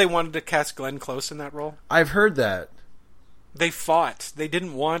 Do you know they wanted to cast Glenn Close in that role? I've heard that. They fought. They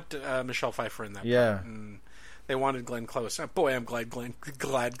didn't want Michelle Pfeiffer in that part. And they wanted Glenn Close. Boy, I'm glad Glenn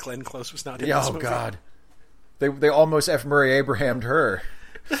Close was not in this movie. Oh, God. They almost F. Murray Abraham'd her.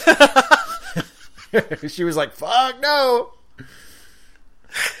 She was like, fuck no!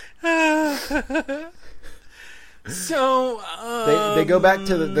 So they go back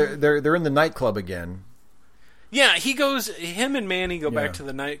to they're in the nightclub again. Yeah, him and Manny go back to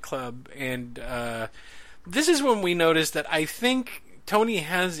the nightclub, and this is when we notice that I think Tony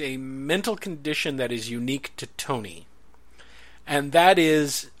has a mental condition that is unique to Tony. And that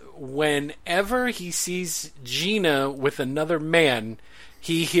is, whenever he sees Gina with another man,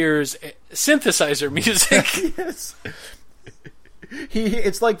 he hears synthesizer music. Yes.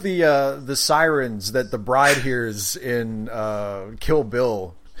 It's like the sirens that the bride hears in Kill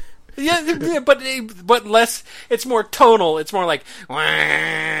Bill. Yeah, but less. It's more tonal. It's more like,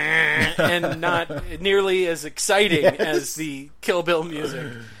 and not nearly as exciting as the Kill Bill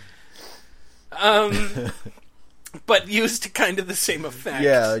music. But used to kind of the same effect.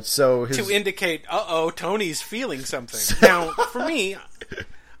 Yeah, so to indicate, Tony's feeling something. Now, for me,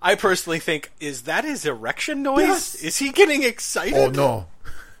 I personally think, is that his erection noise? Yes. Is he getting excited? Oh no,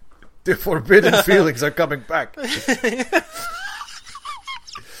 the forbidden feelings are coming back.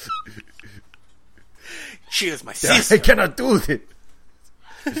 She is my sister. I cannot do it.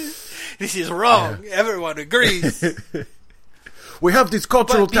 This is wrong. Yeah. Everyone agrees. We have these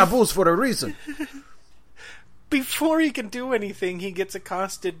cultural taboos for a reason. Before he can do anything, he gets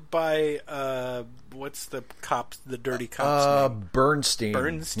accosted by what's the dirty cop's name?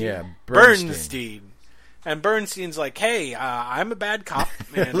 Bernstein. Yeah, Bernstein. And Bernstein's like, hey, I'm a bad cop,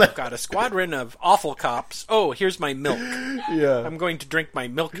 and I've got a squadron of awful cops. Oh, here's my milk. Yeah. I'm going to drink my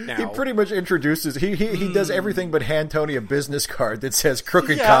milk now. He pretty much introduces... He does everything but hand Tony a business card that says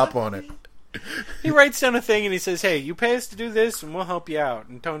crooked cop on it. He writes down a thing and he says, hey, you pay us to do this and we'll help you out.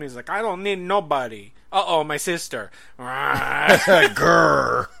 And Tony's like, I don't need nobody. Uh-oh, my sister.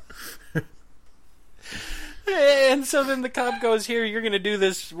 Grrr. And so then the cop goes, here, you're going to do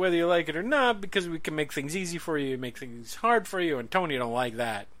this whether you like it or not, because we can make things easy for you, make things hard for you, and Tony don't like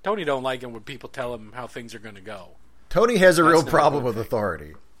that. Tony don't like it when people tell him how things are going to go. Tony has a real problem with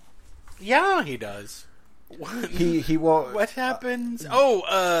authority. Yeah, he does. He won't... What happens?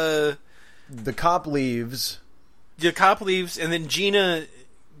 The cop leaves. The cop leaves, and then Gina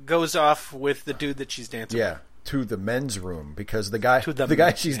goes off with the dude that she's dancing with. Yeah, to the men's room, because the guy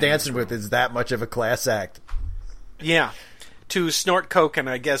she's dancing with is that much of a class act. Yeah, to snort coke and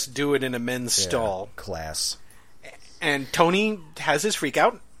I guess do it in a men's stall. Class. And Tony has his freak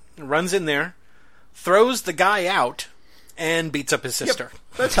out, runs in there, throws the guy out, and beats up his sister. Yep.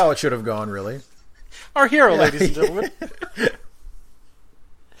 That's how it should have gone, really. Our hero, ladies and gentlemen.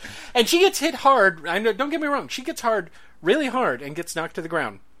 And she gets hit hard. I know, don't get me wrong. She gets really hard, and gets knocked to the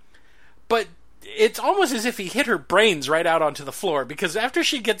ground. But it's almost as if he hit her brains right out onto the floor, because after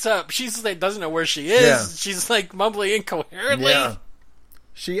she gets up, she's like doesn't know where she is. Yeah. She's like mumbling incoherently. Yeah.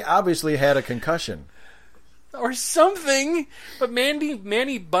 She obviously had a concussion. Or something. But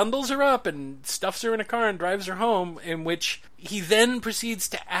Manny bundles her up and stuffs her in a car and drives her home, in which he then proceeds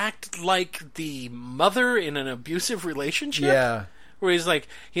to act like the mother in an abusive relationship. Yeah. Where he's like,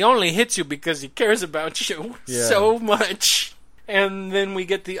 he only hits you because he cares about you so much. And then we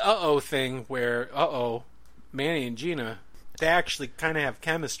get the thing where, Manny and Gina, they actually kind of have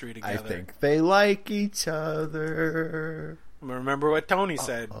chemistry together. I think they like each other. Remember what Tony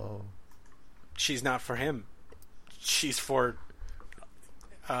said. She's not for him. She's for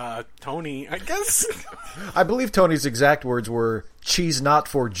Tony, I guess. I believe Tony's exact words were, "She's not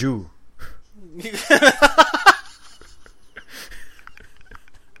for Jew."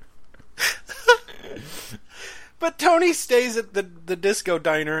 But Tony stays at the disco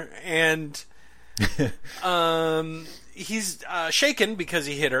diner, and he's shaken because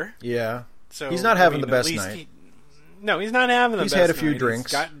he hit her. Yeah. So he's not having the best night. He's not having the best night. He's had a few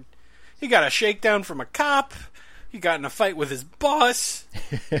drinks. He got a shakedown from a cop. He got in a fight with his boss.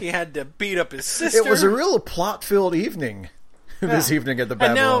 He had to beat up his sister. It was a real plot-filled evening. This evening at the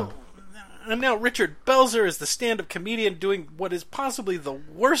Babylon. And now Richard Belzer is the stand-up comedian doing what is possibly the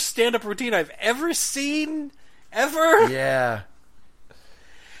worst stand-up routine I've ever seen. Ever. Yeah.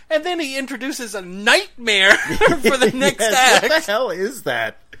 And then he introduces a nightmare for the next act. What the hell is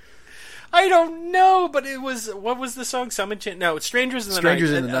that? I don't know, but it was... What was the song? No, it's Strangers in the Night.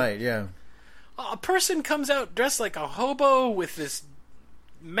 Strangers in the Night, yeah. A person comes out dressed like a hobo with this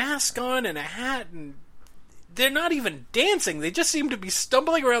mask on and a hat, and they're not even dancing. They just seem to be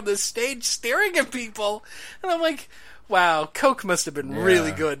stumbling around this stage staring at people. And I'm like, wow, Coke must have been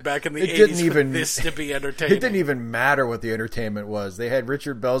really good back in the 80s for this to be entertaining. It didn't even matter what the entertainment was. They had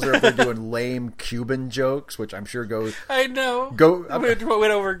Richard Belzer up there doing lame Cuban jokes, which I'm sure goes... I know. Went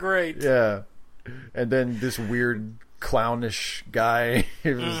over great. Yeah. And then this weird clownish guy.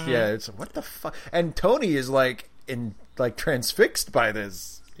 It was, it's what the fuck? And Tony is transfixed by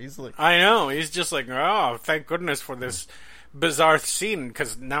this. He's like, I know. He's just like, oh, thank goodness for this bizarre scene,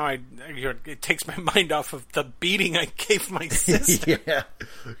 because now it takes my mind off of the beating I gave my sister. Yeah.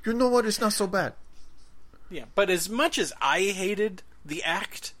 You know what? It's not so bad. Yeah, but as much as I hated the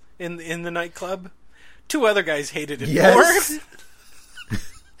act in the nightclub, two other guys hated it more.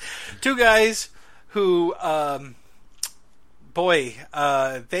 Two guys who,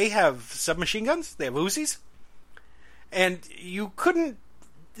 they have submachine guns. They have Uzis. And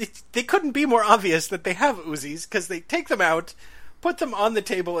they couldn't be more obvious that they have Uzis, because they take them out, put them on the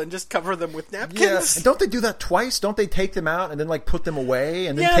table, and just cover them with napkins. Yeah. And don't they do that twice? Don't they take them out and then put them away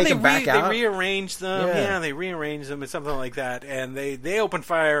and then take them back out? They rearrange them. Yeah, they rearrange them and something like that. And they open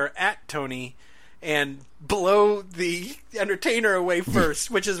fire at Tony and blow the entertainer away first,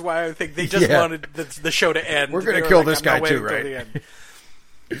 which is why I think they just wanted the show to end. We're going to kill this guy too, right?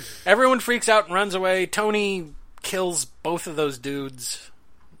 Everyone freaks out and runs away. Tony kills both of those dudes.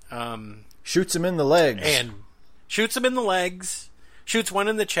 Shoots him in the legs. Shoots one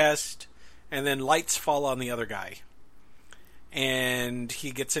in the chest, and then lights fall on the other guy. And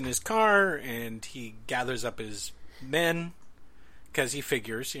he gets in his car, and he gathers up his men, because he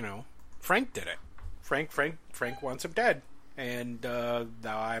figures, Frank did it. Frank wants him dead. And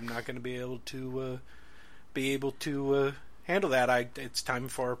now I'm not going to be able to handle that. It's time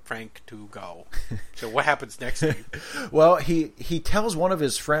for Frank to go. So what happens next, Steve? Well, he tells one of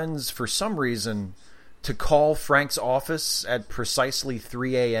his friends for some reason to call Frank's office at precisely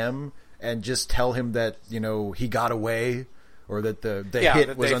 3 a.m. and just tell him that he got away, or that the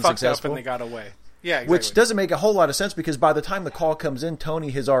hit was they unsuccessful. Fucked up and they got away. Yeah, exactly. Which doesn't make a whole lot of sense, because by the time the call comes in, Tony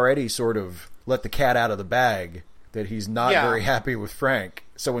has already sort of let the cat out of the bag that he's not very happy with Frank.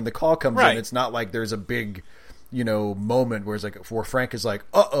 So when the call comes in, it's not like there's a big moment where Frank is like,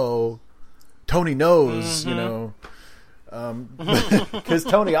 uh-oh, Tony knows, because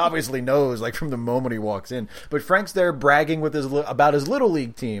Tony obviously knows, from the moment he walks in. But Frank's there bragging about his little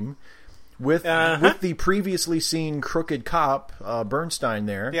league team with the previously seen crooked cop Bernstein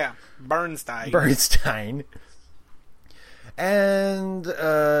there. Yeah, Bernstein. And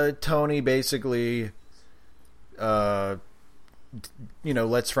Tony basically, lets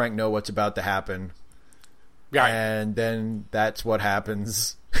Frank know what's about to happen. Right. And then that's what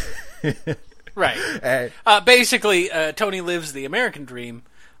happens. Right. Basically, Tony lives the American dream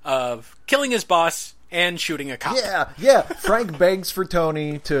of killing his boss and shooting a cop. Yeah. Frank begs for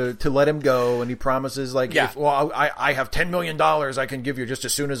Tony to let him go, and he promises, I have $10 million I can give you just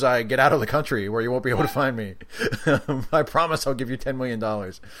as soon as I get out of the country where you won't be able to find me. I promise I'll give you $10 million.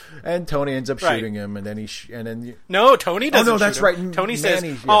 And Tony ends up shooting him, and then No, Tony doesn't. Oh, no, that's right. Tony says,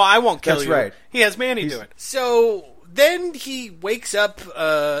 I won't kill you. That's right. He has Manny do it. So then he wakes up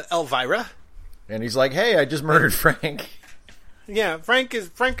Elvira. And he's like, hey, I just murdered Frank. Yeah, Frank is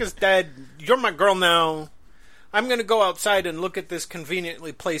dead. You're my girl now. I'm going to go outside and look at this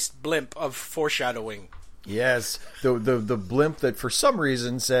conveniently placed blimp of foreshadowing. Yes, the blimp that for some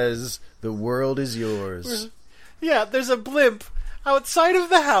reason says, the world is yours. Yeah, there's a blimp outside of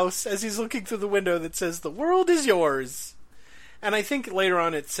the house as he's looking through the window that says, the world is yours. And I think later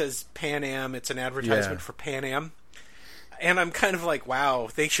on it says Pan Am. It's an advertisement for Pan Am. And I'm kind of like, wow,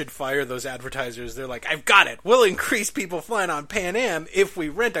 they should fire those advertisers. They're like, I've got it. We'll increase people flying on Pan Am if we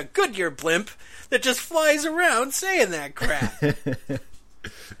rent a Goodyear blimp that just flies around saying that crap.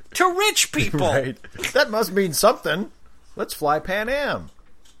 To rich people. Right. That must mean something. Let's fly Pan Am.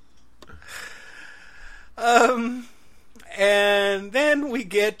 And then we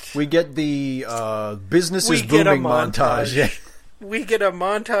get the business is booming montage. We get a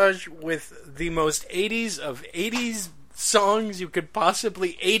montage with the most 80s of 80s songs you could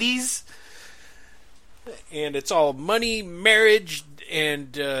possibly 80s, and it's all money, marriage,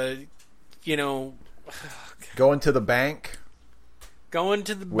 and going to the bank. going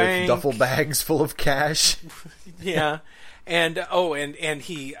to the with bank. duffel bags full of cash. Yeah. And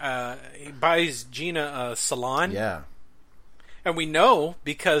he buys Gina a salon. Yeah. And we know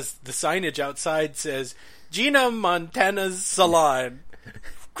because the signage outside says Gina Montana's Salon.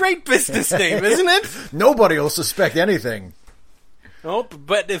 Great business name, isn't it? Nobody will suspect anything. Nope,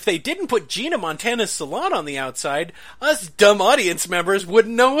 but if they didn't put Gina Montana's Salon on the outside, us dumb audience members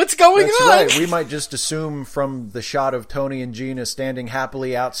wouldn't know what's going on. That's right. We might just assume from the shot of Tony and Gina standing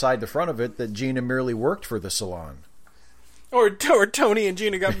happily outside the front of it that Gina merely worked for the salon. Or Tony and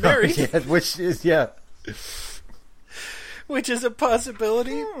Gina got married. Yeah, which is a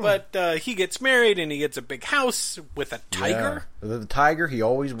possibility. But he gets married and he gets a big house with a tiger. Yeah. The tiger he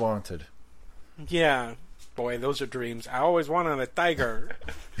always wanted. Yeah. Boy, those are dreams. I always wanted a tiger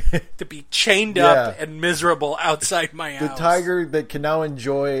to be chained up and miserable outside my house. The tiger that can now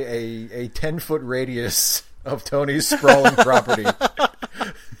enjoy a 10-foot radius of Tony's sprawling property.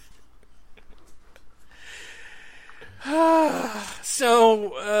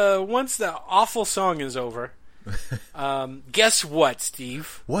 So, once the awful song is over, guess what,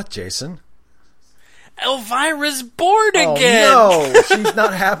 Steve? What, Jason? Elvira's bored again. No, she's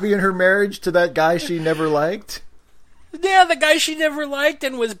not happy in her marriage to that guy she never liked. Yeah, the guy she never liked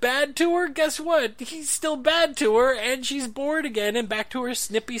and was bad to her. Guess what? He's still bad to her, and she's bored again and back to her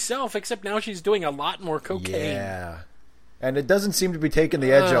snippy self. Except now she's doing a lot more cocaine. Yeah, and it doesn't seem to be taking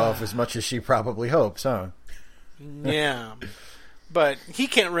the edge off as much as she probably hopes, huh? Yeah, but he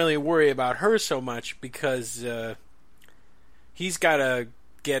can't really worry about her so much because he's got to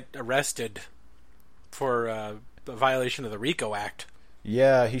get arrested for a violation of the RICO Act.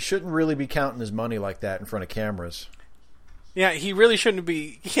 Yeah, he shouldn't really be counting his money like that in front of cameras. Yeah, he really shouldn't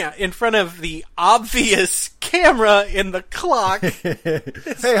be in front of the obvious camera in the clock.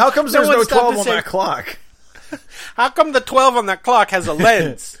 Hey, how come there's no 12 on that clock? How come the 12 on that clock has a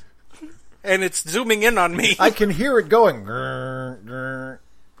lens? And it's zooming in on me. I can hear it going. Grr, grr.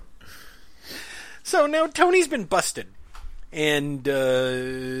 So now Tony's been busted. And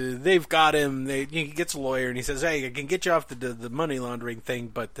they've got him. He gets a lawyer, and he says, "Hey, I can get you off the money laundering thing,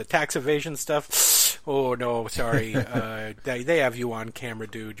 but the tax evasion stuff, oh no, sorry, they have you on camera,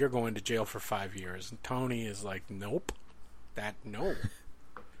 dude. You're going to jail for 5 years." And Tony is like, "Nope, no,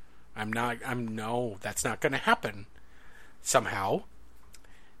 no, that's not going to happen somehow."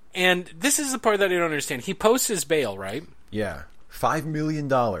 And this is the part that I don't understand. He posts his bail, right? Yeah, $5 million.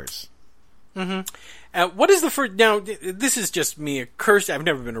 Mm-hmm. What is the first... Now, this is just me, a curse. I've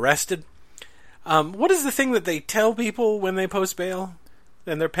never been arrested. What is the thing that they tell people when they post bail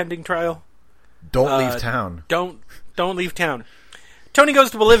and they're pending trial? Don't leave town. Don't leave town. Tony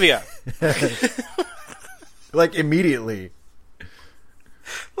goes to Bolivia. Like, immediately.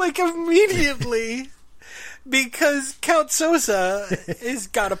 Because Count Sosa has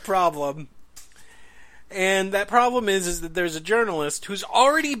got a problem. And that problem is that there's a journalist who's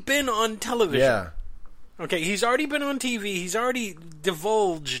already been on television. Yeah. Okay, he's already been on TV. He's already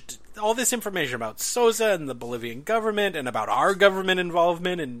divulged all this information about Sosa and the Bolivian government and about our government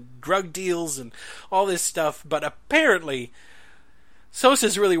involvement and drug deals and all this stuff. But apparently,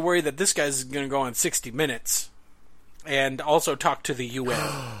 Sosa's really worried that this guy's going to go on 60 Minutes and also talk to the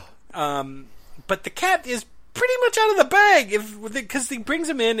UN. But the cat is pretty much out of the bag because he brings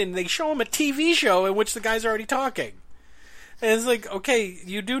him in and they show him a TV show in which the guy's already talking. And it's like, okay,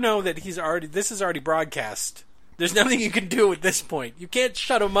 you do know that this is already broadcast. There's nothing you can do at this point. You can't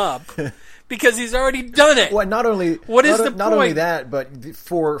shut him up because he's already done it. Well, not only that, but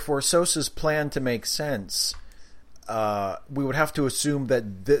for Sosa's plan to make sense, we would have to assume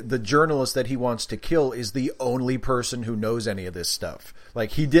that the journalist that he wants to kill is the only person who knows any of this stuff.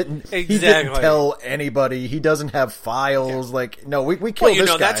 Like he didn't tell anybody. He doesn't have files. Yeah. Like no, we kill this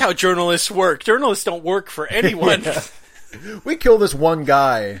guy. That's how journalists work. Journalists don't work for anyone. Yeah. We kill this one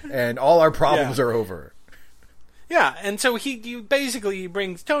guy, and all our problems are over. Yeah, and so he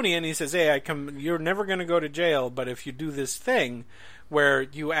brings Tony in. And he says, "Hey, you're never going to go to jail, but if you do this thing where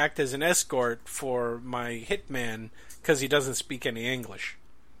you act as an escort for my hitman because he doesn't speak any English."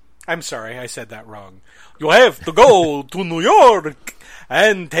 I'm sorry, I said that wrong. "You have to go to New York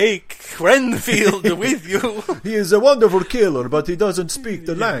and take Renfield with you." He is a wonderful killer, but he doesn't speak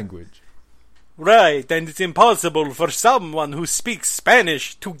the language. Right, and it's impossible for someone who speaks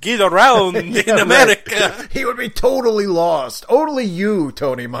Spanish to get around in America. Right. He would be totally lost. Only you,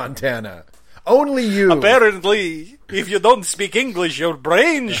 Tony Montana. Only you. Apparently, if you don't speak English, your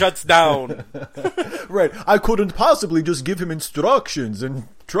brain shuts down. Right. I couldn't possibly just give him instructions and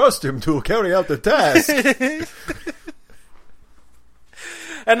trust him to carry out the task.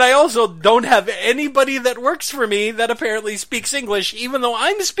 And I also don't have anybody that works for me that apparently speaks English, even though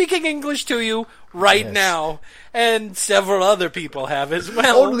I'm speaking English to you right now. And several other people have as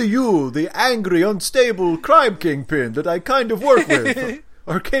well. Only you, the angry, unstable crime kingpin that I kind of work with,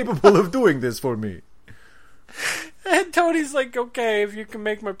 are capable of doing this for me. And Tony's like, okay, if you can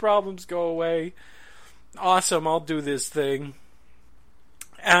make my problems go away, awesome, I'll do this thing.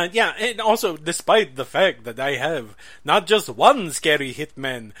 And and also, despite the fact that I have not just one scary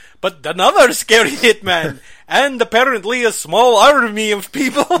hitman, but another scary hitman, and apparently a small army of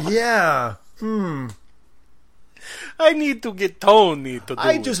people. Yeah. I need to get Tony to do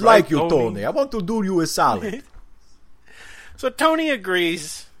I just it, right, like you, Tony. I want to do you a solid. So Tony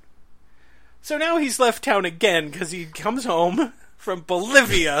agrees. So now he's left town again because he comes home from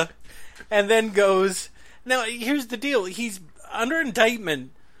Bolivia and then goes... Now, here's the deal. He's under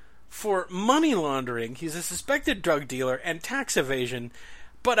indictment for money laundering. He's a suspected drug dealer and tax evasion.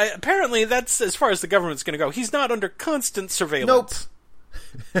 But apparently that's as far as the government's going to go. He's not under constant surveillance.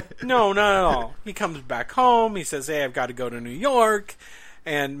 Nope. No, not at all. He comes back home. He says, hey, I've got to go to New York.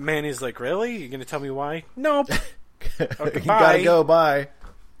 And Manny's like, really? You're going to tell me why? Nope. Okay, you gotta go, bye.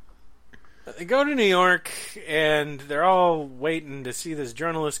 They go to New York, and they're all waiting to see this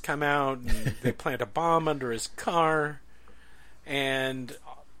journalist come out, and they plant a bomb under his car, and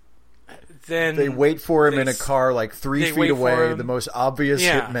then... They wait for him in a car like 3 feet away, the most obvious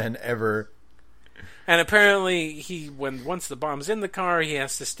hitman ever. And apparently, once the bomb's in the car, he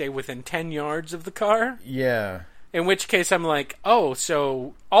has to stay within 10 yards of the car. Yeah. In which case, I'm like, oh,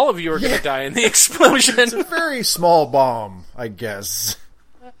 so all of you are going to die in the explosion. It's a very small bomb, I guess.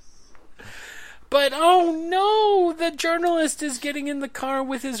 But, oh no, the journalist is getting in the car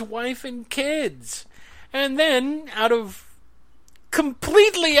with his wife and kids. And then,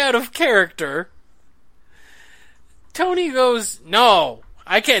 completely out of character, Tony goes, no,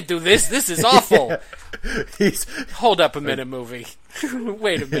 I can't do this. This is awful. Hold up a minute, movie.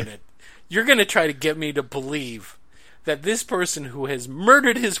 Wait a minute. You're going to try to get me to believe that this person who has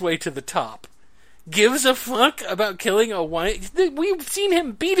murdered his way to the top gives a fuck about killing a wife? We've seen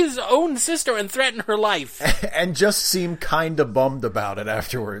him beat his own sister and threaten her life. And just seem kind of bummed about it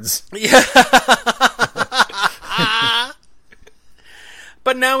afterwards. Yeah.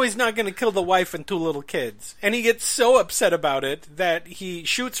 But now he's not going to kill the wife and 2 little kids. And he gets so upset about it that he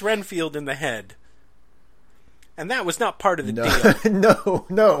shoots Renfield in the head. And that was not part of the deal.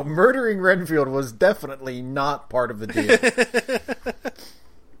 No. Murdering Renfield was definitely not part of the deal.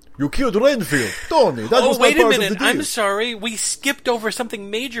 You killed Renfield, Tony. That was wait not a part minute. Of the deal. I'm sorry. We skipped over something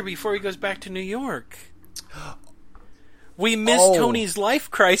major before he goes back to New York. We missed Tony's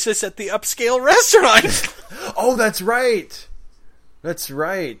life crisis at the upscale restaurant. Oh, that's right. That's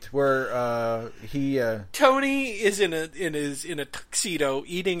right. Where he Tony is in a tuxedo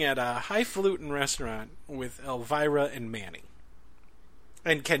eating at a highfalutin restaurant with Elvira and Manny.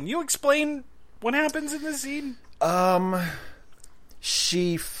 And can you explain what happens in this scene?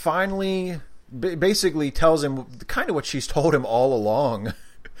 She finally basically tells him kind of what she's told him all along,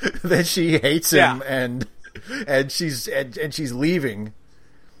 that she hates him and she's leaving.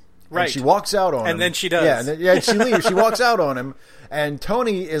 Right. And she walks out on him. And then she does. Yeah, she leaves. She walks out on him. And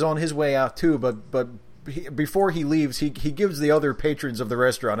Tony is on his way out too, but before he leaves, he gives the other patrons of the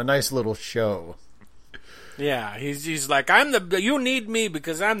restaurant a nice little show. Yeah, he's like, you need me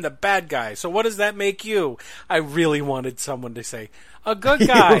because I'm the bad guy. So what does that make you? I really wanted someone to say, a good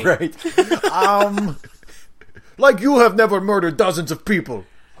guy. Right. Like you have never murdered dozens of people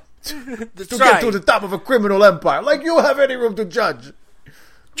That's to right. get to the top of a criminal empire. Like you have any room to judge.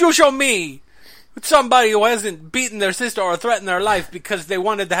 You show me somebody who hasn't beaten their sister or threatened their life because they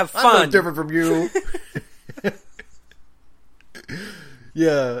wanted to have fun. I'm not different from you.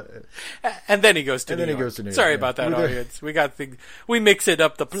 Yeah. And then he goes to New York. He goes to New York. Sorry about that, audience. We mix it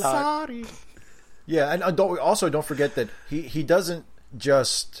up the plot. Sorry. Yeah, and don't forget that he doesn't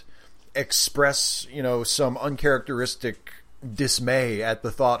just express, some uncharacteristic dismay at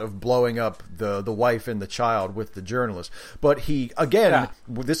the thought of blowing up the wife and the child with the journalist. But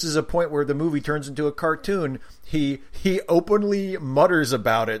this is a point where the movie turns into a cartoon. He openly mutters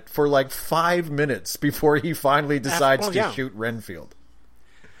about it for like 5 minutes before he finally decides to shoot Renfield.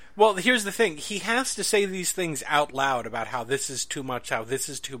 Well, here's the thing. He has to say these things out loud about how this is too much, how this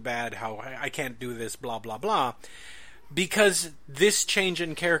is too bad, how I can't do this, blah, blah, blah. Because this change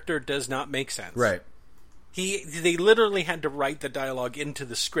in character does not make sense. Right. They literally had to write the dialogue into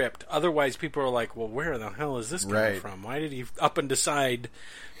the script. Otherwise, people are like, well, where the hell is this coming from? Why did he up and decide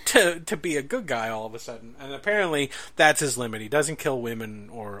to be a good guy all of a sudden? And apparently, that's his limit. He doesn't kill women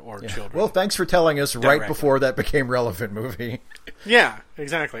or children. Well, thanks for telling us right before that became relevant, movie. Yeah,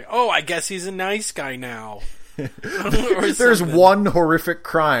 exactly. Oh, I guess he's a nice guy now. There's one horrific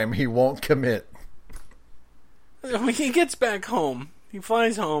crime he won't commit. He gets back home. He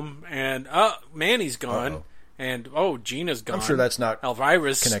flies home, and Manny's gone. Uh-oh. And, Gina's gone. I'm sure that's not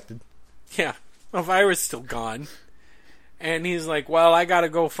Elvira's connected. Yeah, Elvira's still gone. And he's like, well, I gotta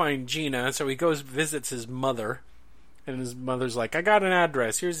go find Gina. So he goes, visits his mother. And his mother's like, I got an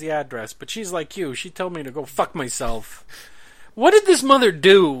address. Here's the address. But she's like you. She told me to go fuck myself. What did this mother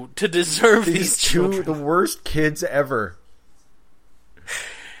do to deserve these children? The worst kids ever.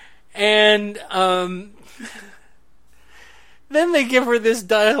 And, then they give her this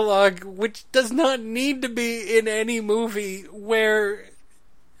dialogue, which does not need to be in any movie, where,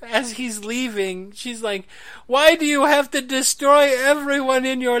 as he's leaving, she's like, why do you have to destroy everyone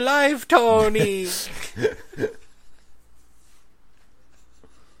in your life, Tony?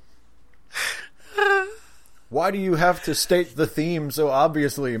 Why do you have to state the theme so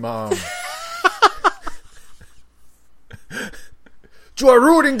obviously, Mom? You are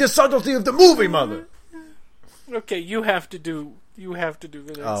ruining the subtlety of the movie, Mother. Okay, you have to do the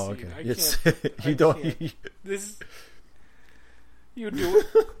next scene. Oh, okay. You do it.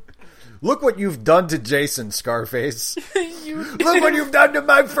 Look what you've done to Jason, Scarface. Look what you've done to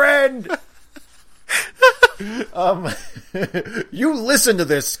my friend. You listen to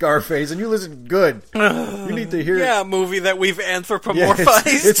this, Scarface, and you listen good. You need to hear it. Yeah, a movie that we've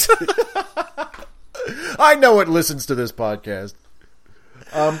anthropomorphized. I know it listens to this podcast.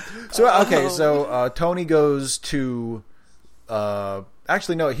 So Tony goes to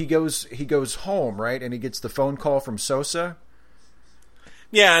actually no, he goes home, right? And he gets the phone call from Sosa.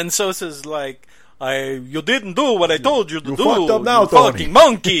 Yeah, and Sosa's like, you didn't do what I told you to do. Fucked up now, you Tony. Fucking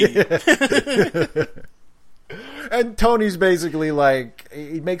monkey. And Tony's basically like,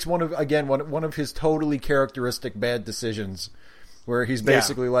 he makes one of his totally characteristic bad decisions, where he's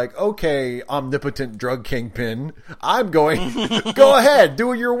basically like, okay, omnipotent drug kingpin, I'm going, go ahead,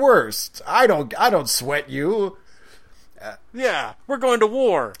 do your worst. I don't sweat you. Yeah, we're going to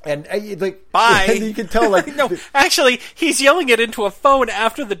war. And like, bye. And you can tell, like, no, actually, he's yelling it into a phone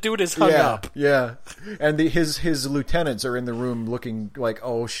after the dude is hung up. Yeah, and his lieutenants are in the room looking like,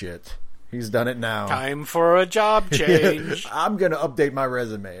 oh shit, he's done it now. Time for a job change. I'm gonna update my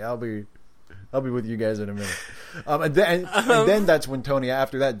resume. I'll be with you guys in a minute. And then that's when Tony,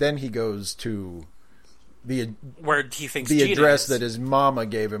 after that, then he goes to where he thinks the Gina address is. that his mama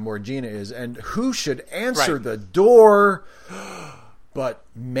gave him, where Gina is, and who should answer the door but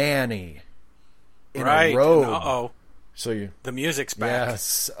Manny in a robe. So the music's back.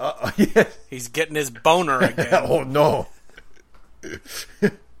 Yes. Yeah. He's getting his boner again. Oh no.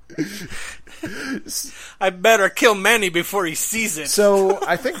 I better kill Manny before he sees it. So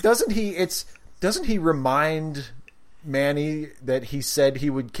I think doesn't he remind Manny that he said he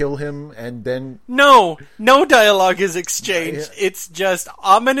would kill him, and then no dialogue is exchanged. It's just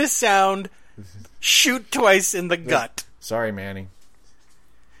ominous sound, shoot twice in the gut. Sorry, Manny.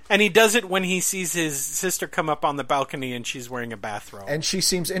 And he does it when he sees his sister come up on the balcony and she's wearing a bathrobe. And she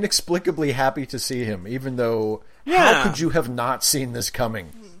seems inexplicably happy to see him, even though how could you have not seen this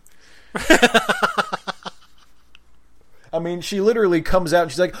coming? I mean, she literally comes out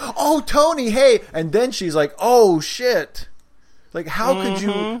and she's like, "Oh, Tony, hey!" And then she's like, "Oh shit!" Like, how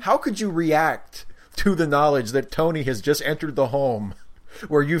could you react to the knowledge that Tony has just entered the home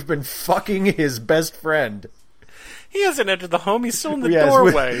where you've been fucking his best friend? He hasn't entered the home; he's still in the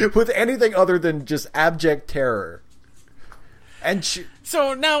doorway with anything other than just abject terror. And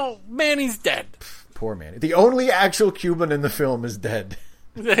so now Manny's dead. Poor Manny. The only actual Cuban in the film is dead.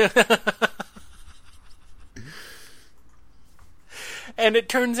 And it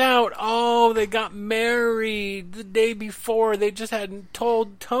turns out, they got married the day before. They just hadn't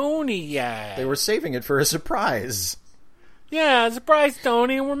told Tony yet. They were saving it for a surprise. Yeah, surprise,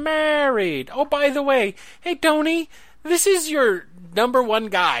 Tony, we're married. Oh, by the way, hey, Tony, this is your number one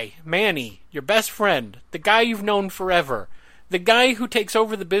guy, Manny, your best friend, the guy you've known forever, the guy who takes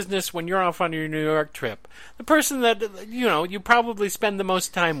over the business when you're off on your New York trip, the person that, you probably spend the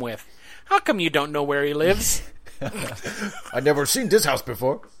most time with. How come you don't know where he lives? I've never seen this house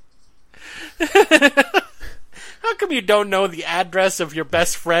before. How come you don't know the address of your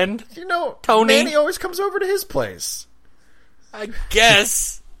best friend? Tony? Manny always comes over to his place. I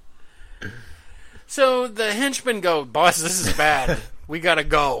guess. So the henchmen go, "Boss, this is bad. We gotta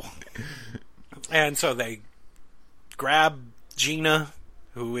go." And so they grab Gina,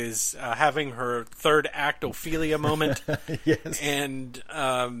 who is having her third act Ophelia moment. Yes.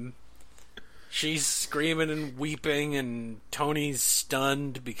 And she's screaming and weeping, and Tony's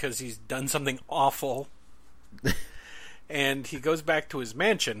stunned because he's done something awful. And he goes back to his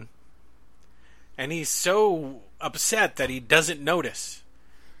mansion, and he's so upset that he doesn't notice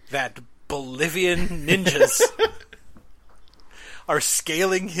that Bolivian ninjas are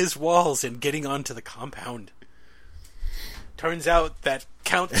scaling his walls and getting onto the compound. Turns out that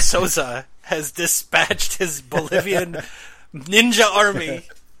Count Sosa has dispatched his Bolivian ninja army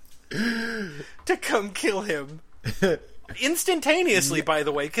to come kill him. Instantaneously, by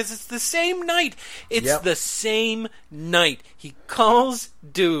the way, because it's the same night. It's the same night. He calls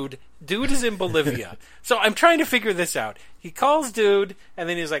Dude. Dude is in Bolivia. So I'm trying to figure this out. He calls Dude, and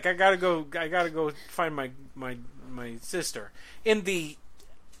then he's like, I gotta go find my sister.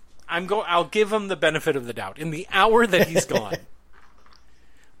 I'll give him the benefit of the doubt. In the hour that he's gone,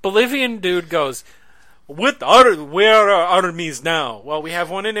 Bolivian Dude goes, where are our armies now? Well, we have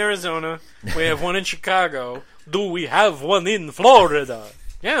one in Arizona. We have one in Chicago. Do we have one in Florida?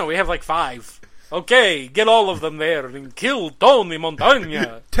 Yeah, we have like 5. Okay, get all of them there and kill Tony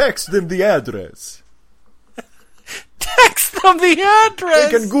Montana. Text them the address. Text them the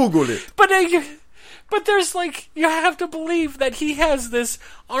address. They can Google it. But there's like, you have to believe that he has this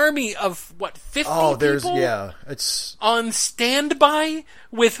army of, 50 people? It's on standby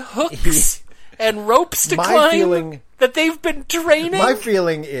with hooks and ropes to climb that they've been training? My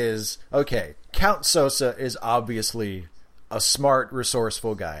feeling is, okay, Count Sosa is obviously a smart,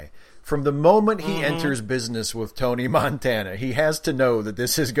 resourceful guy. From the moment he enters business with Tony Montana, he has to know that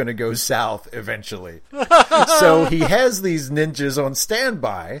this is going to go south eventually. So he has these ninjas on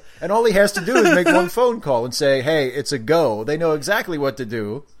standby, and all he has to do is make one phone call and say, hey, it's a go. They know exactly what to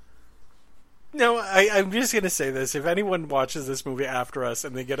do. No, I'm just going to say this. If anyone watches this movie after us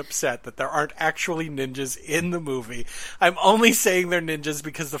and they get upset that there aren't actually ninjas in the movie, I'm only saying they're ninjas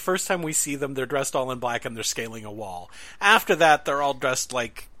because the first time we see them, they're dressed all in black and they're scaling a wall. After that, they're all dressed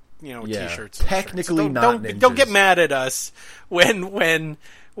like, T-shirts. Technically not ninjas. Don't get mad at us when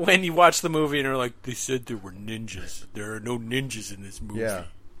you watch the movie and you're like, they said there were ninjas. There are no ninjas in this movie. Yeah.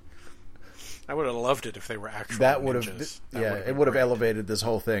 I would have loved it if they were actual ninjas. It would have elevated this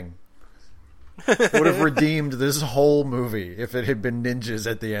whole thing. It would have redeemed this whole movie if it had been ninjas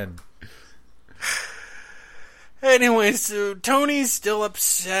at the end. Anyway, so Tony's still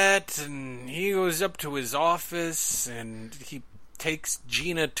upset, and he goes up to his office, and he takes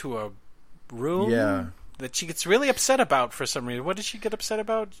Gina to a room that she gets really upset about for some reason. What did she get upset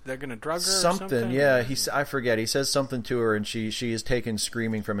about? They're going to drug her or something? Yeah. I forget. He says something to her, and she is taken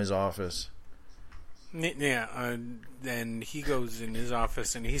screaming from his office. Yeah, and he goes in his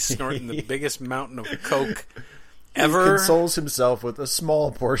office, and he's snorting the biggest mountain of coke ever. He consoles himself with a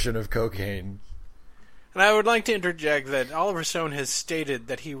small portion of cocaine. And I would like to interject that Oliver Stone has stated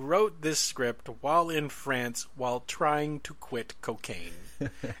that he wrote this script while in France while trying to quit cocaine.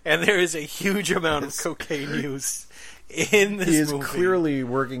 And there is a huge amount of cocaine use in this movie. He is clearly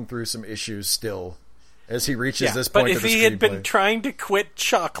working through some issues still as he reaches this point of the screenplay. But if he had been trying to quit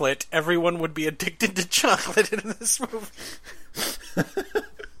chocolate, everyone would be addicted to chocolate in this movie.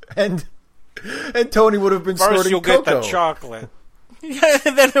 and Tony would have been First snorting you'll cocoa. Get the chocolate. Yeah,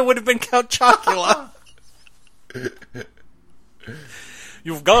 and then it would have been Count Chocula.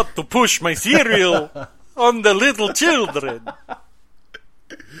 You've got to push my cereal on the little children.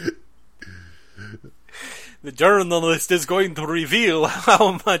 The journalist is going to reveal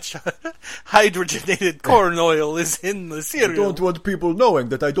how much hydrogenated corn oil is in the cereal. I don't want people knowing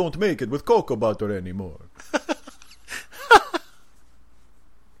that I don't make it with cocoa butter anymore.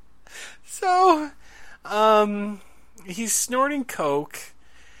 So, he's snorting coke.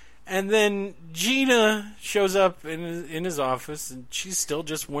 And then Gina shows up in his office, and she's still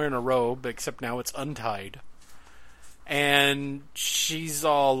just wearing a robe, except now it's untied. And she's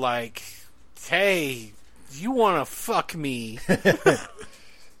all like, hey, you want to fuck me?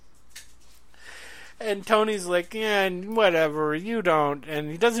 And Tony's like, yeah, whatever, you don't. And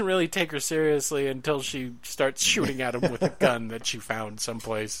he doesn't really take her seriously until she starts shooting at him with a gun that she found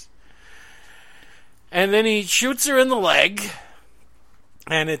someplace. And then he shoots her in the leg.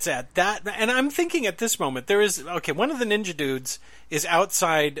 And it's at that, and I'm thinking at this moment, one of the ninja dudes is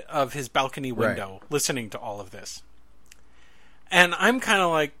outside of his balcony window listening to all of this. And I'm kind of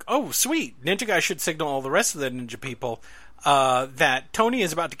like, oh, sweet, Ninja Guy should signal all the rest of the ninja people that Tony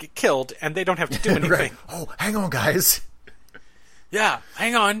is about to get killed, and they don't have to do anything. Right. Oh, hang on, guys. Yeah,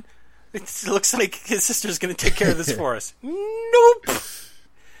 hang on. It looks like his sister's going to take care of this for us. Nope.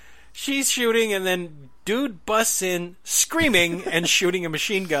 she's shooting, and then dude busts in screaming and shooting a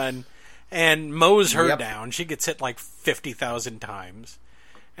machine gun and mows her down. She gets hit like 50,000 times.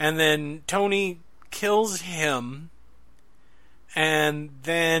 And then Tony kills him and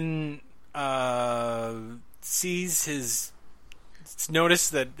then sees his... Notice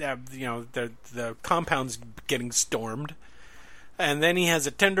that the compound's getting stormed. And then he has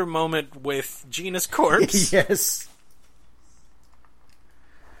a tender moment with Gina's corpse. Yes.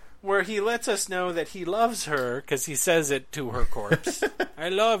 Where he lets us know that he loves her because he says it to her corpse. I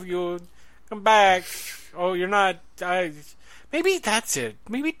love you. Come back. Oh, you're not. Maybe that's it.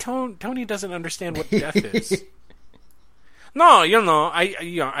 Maybe Tony doesn't understand what death is. No,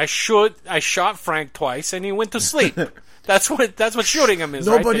 I shot Frank twice and he went to sleep. That's what shooting him is.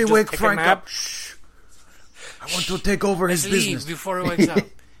 Nobody right? wake Frank up. Shh. I want to take over his business before he wakes up.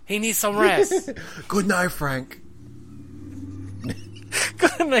 He needs some rest. Good night, Frank.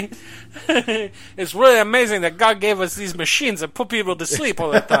 Good night. It's really amazing that God gave us these machines that put people to sleep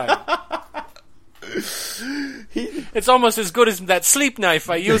all the time. It's almost as good as that sleep knife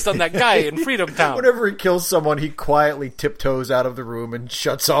I used on that guy in Freedom Town. Whenever he kills someone, he quietly tiptoes out of the room and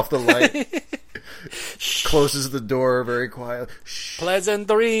shuts off the light. Closes the door very quietly. Pleasant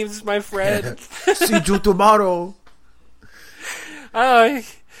dreams, my friend. See you tomorrow.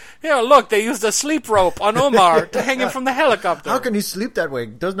 Look, they used a sleep rope on Omar to hang him from the helicopter. How can he sleep that way?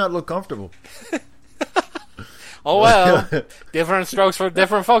 It does not look comfortable. Oh, well. Different strokes for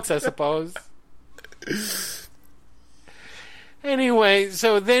different folks, I suppose. Anyway,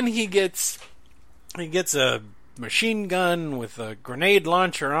 so then he gets a machine gun with a grenade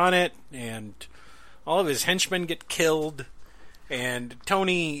launcher on it, and all of his henchmen get killed, and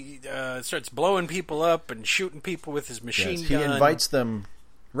Tony starts blowing people up and shooting people with his machine gun. He invites them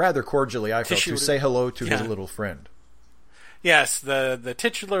rather cordially, I felt, to say hello to his little friend. Yes, the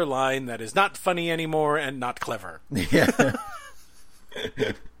titular line that is not funny anymore and not clever. Yeah.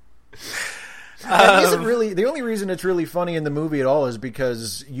 Isn't really the only reason it's really funny in the movie at all is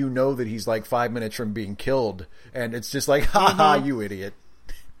because you know that he's like 5 minutes from being killed, and it's just like, ha ha, you idiot.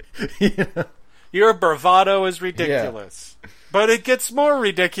 Your bravado is ridiculous. Yeah. But it gets more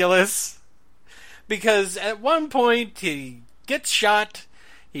ridiculous because at one point he gets shot,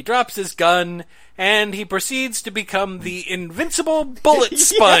 he drops his gun, and he proceeds to become the invincible bullet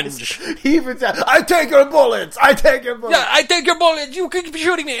sponge. Yes. He even said, I take your bullets! I take your bullets! Yeah, I take your bullets! You keep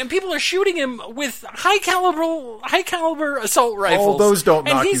shooting me! And people are shooting him with high caliber assault rifles. Oh, those don't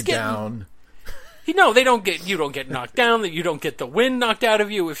knock you down. No, they don't get. You don't get knocked down. You don't get the wind knocked out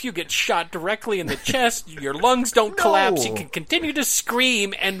of you. If you get shot directly in the chest, your lungs don't collapse. You can continue to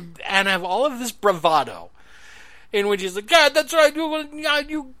scream and have all of this bravado. In which he's like, yeah, that's right.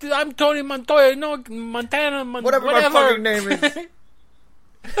 I'm Tony Montoya. No, Montana. Whatever my fucking name is.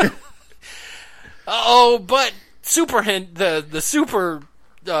 But super hint. The super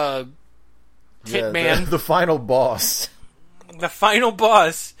hitman. The final boss. The final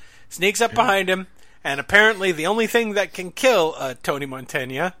boss sneaks up behind him, and apparently the only thing that can kill Tony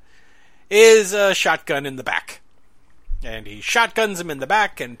Montana is a shotgun in the back. And he shotguns him in the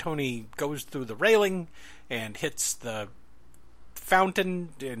back, and Tony goes through the railing and hits the fountain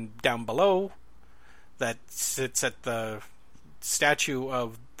down below that sits at the statue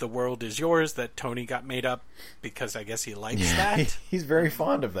of The World Is Yours that Tony got made up because I guess he likes that. He's very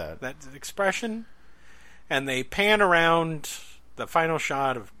fond of that. That expression. And they pan around the final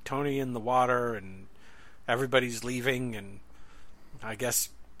shot of Tony in the water and everybody's leaving, and I guess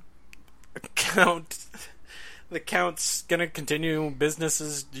the Count's gonna continue business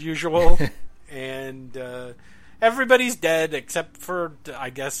as usual. And everybody's dead except for, I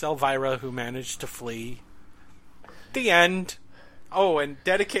guess, Elvira, who managed to flee. The end. Oh, and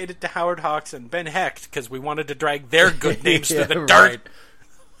dedicated to Howard Hawks and Ben Hecht, because we wanted to drag their good names through the dirt. Right.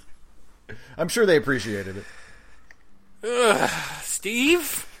 I'm sure they appreciated it.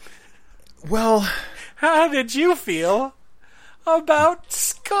 Steve? Well, how did you feel about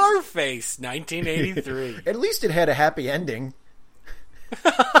Scarface, 1983? At least it had a happy ending.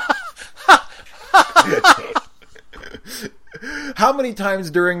 How many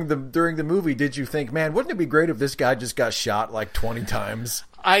times during the movie did you think, man, wouldn't it be great if this guy just got shot like 20 times?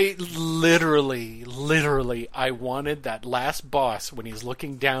 I literally, I wanted that last boss when he's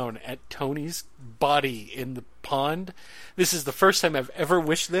looking down at Tony's body in the pond. This is the first time I've ever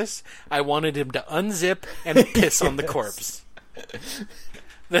wished this. I wanted him to unzip and piss on the corpse.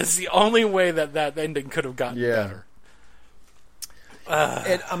 That's the only way that ending could have gotten better.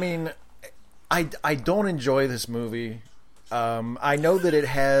 And, I mean, I don't enjoy this movie. I know that it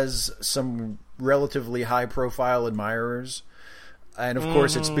has some relatively high-profile admirers. And of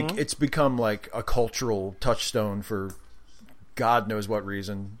course, it's become like a cultural touchstone for God knows what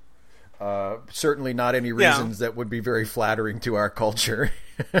reason. Certainly not any reasons that would be very flattering to our culture.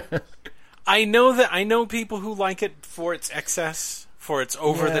 I know people who like it for its excess, for its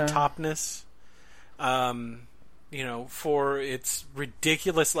over-the-topness, for its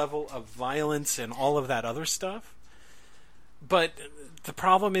ridiculous level of violence and all of that other stuff. But the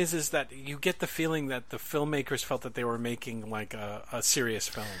problem is that you get the feeling that the filmmakers felt that they were making like a serious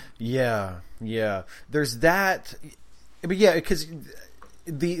film. Yeah. There's that. But yeah, because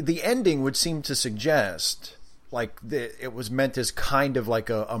the ending would seem to suggest like it was meant as kind of like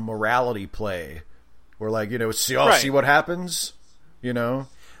a morality play, where like see what happens,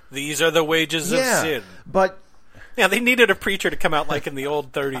 These are the wages of sin. But they needed a preacher to come out like in the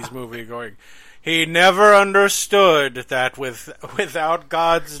old 30s movie going, he never understood that without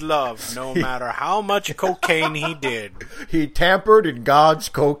God's love, no matter how much cocaine he did, he tampered in God's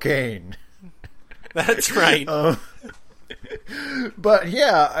cocaine. That's right. But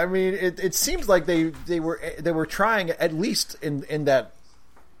yeah, I mean, it seems like they were trying, at least in that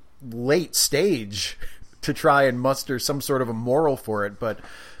late stage, to try and muster some sort of a moral for it. But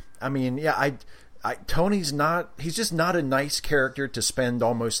I mean, yeah, Tony's he's just not a nice character to spend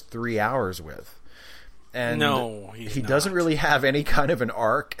almost 3 hours with. And no, he doesn't really have any kind of an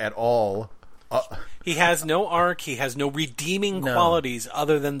arc at all. He has no arc. He has no redeeming qualities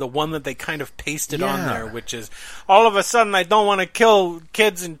other than the one that they kind of pasted on there, which is all of a sudden I don't want to kill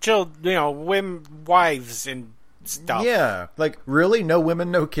kids and children, women, wives and stuff. Yeah, like really, no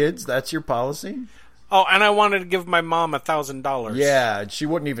women, no kids. That's your policy? Oh, and I wanted to give my mom $1,000. Yeah, she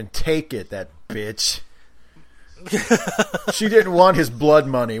wouldn't even take it. That bitch. She didn't want his blood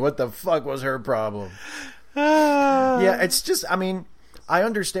money. What the fuck was her problem? Yeah, it's just. I mean. I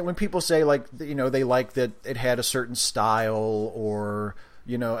understand when people say like they like that it had a certain style or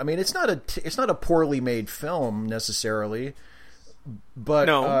I mean it's not a poorly made film necessarily, but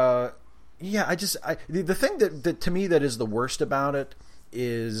no. The thing that to me that is the worst about it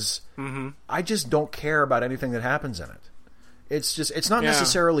is I just don't care about anything that happens in it. It's not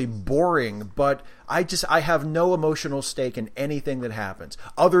necessarily boring, but I have no emotional stake in anything that happens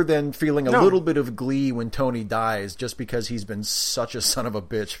other than feeling a little bit of glee when Tony dies just because he's been such a son of a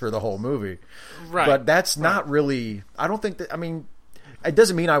bitch for the whole movie. Right. But that's not really, I don't think that, I mean, it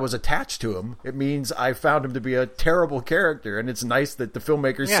doesn't mean I was attached to him. It means I found him to be a terrible character, and it's nice that the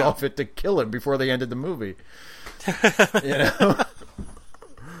filmmakers saw fit to kill him before they ended the movie.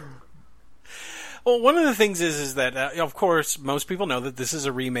 Well, one of the things is that, of course, most people know that this is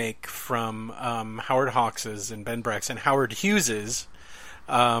a remake from Howard Hawks's and Ben Breck's and Howard Hughes's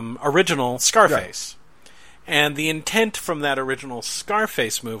original Scarface. Right. And the intent from that original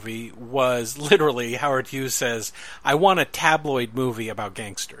Scarface movie was literally, Howard Hughes says, I want a tabloid movie about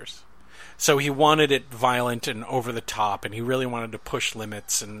gangsters. So he wanted it violent and over the top, and he really wanted to push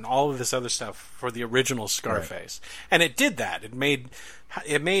limits and all of this other stuff for the original Scarface. Right. And it did that. It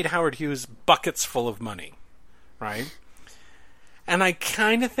made Howard Hughes buckets full of money, right? And I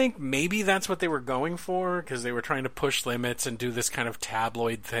kind of think maybe that's what they were going for, because they were trying to push limits and do this kind of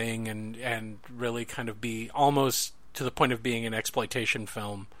tabloid thing and really kind of be almost to the point of being an exploitation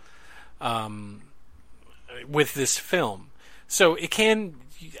film with this film. So it can...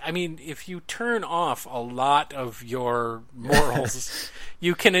 I mean, if you turn off a lot of your morals,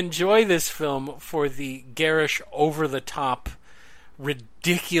 you can enjoy this film for the garish, over-the-top,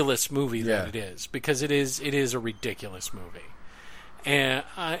 ridiculous movie that it is, because it is a ridiculous movie, and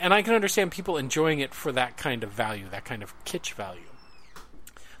I can understand people enjoying it for that kind of value, that kind of kitsch value.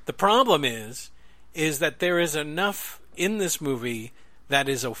 The problem is that there is enough in this movie that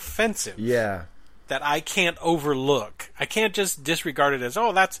is offensive. Yeah. That I can't overlook. I can't just disregard it as,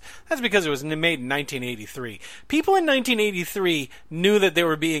 that's because it was made in 1983. People in 1983 knew that they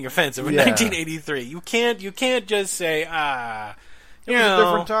were being offensive in 1983. You can't just say, it was a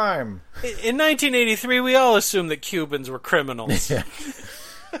different time. In 1983, we all assumed that Cubans were criminals. Yeah.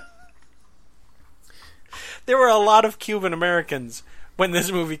 There were a lot of Cuban Americans when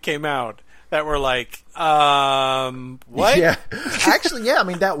this movie came out that were like, what? Yeah. Actually, yeah, I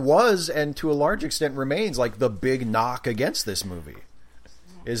mean, that was, and to a large extent remains, like, the big knock against this movie.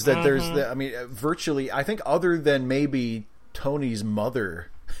 Is that virtually, I think other than maybe Tony's mother,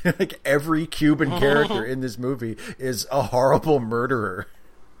 like, every Cuban character in this movie is a horrible murderer.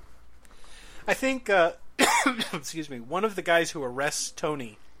 I think, excuse me, one of the guys who arrests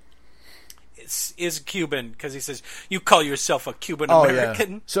Tony is Cuban, because he says, you call yourself a Cuban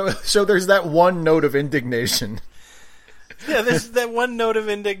American. Yeah. So there's that one note of indignation. Yeah, there's that one note of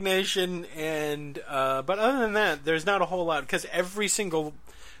indignation, and but other than that, there's not a whole lot, because every single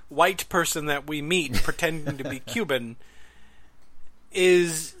white person that we meet pretending to be Cuban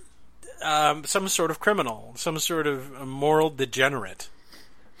is some sort of criminal, some sort of moral degenerate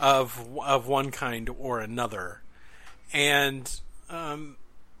of one kind or another, and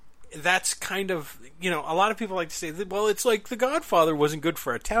that's kind of, a lot of people like to say that, well, it's like The Godfather wasn't good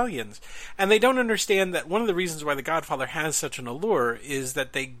for Italians. And they don't understand that one of the reasons why The Godfather has such an allure is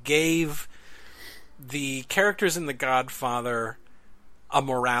that they gave the characters in The Godfather a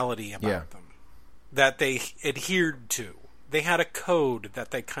morality about them that they adhered to. They had a code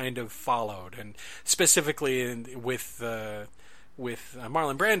that they kind of followed, and specifically with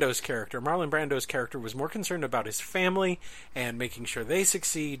Marlon Brando's character. Marlon Brando's character was more concerned about his family and making sure they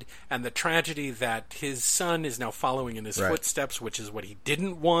succeed, and the tragedy that his son is now following in his footsteps, which is what he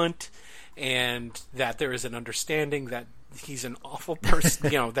didn't want, and that there is an understanding that he's an awful person,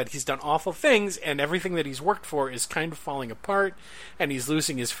 that he's done awful things, and everything that he's worked for is kind of falling apart, and he's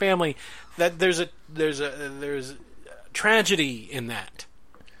losing his family. That there's tragedy in that.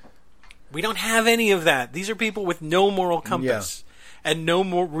 We don't have any of that. These are people with no moral compass and no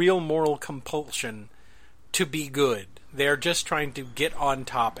more real moral compulsion to be good. They're just trying to get on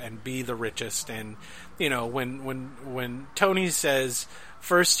top and be the richest. And when Tony says,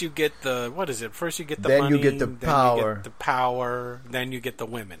 first you get the First you get the then money, you get the power, you get the power, then you get the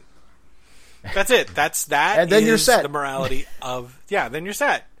women. That's it. That. And then you're set. The morality of then you're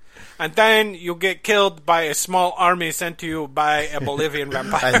set. And then you get killed by a small army sent to you by a Bolivian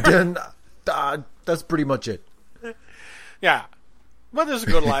vampire. And then that's pretty much it. Yeah. But there's a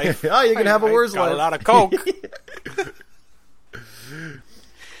good life. You can have a worse life. A lot of coke.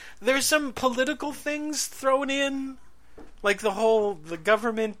 There's some political things thrown in. Like the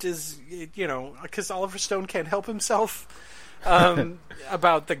government is, because Oliver Stone can't help himself,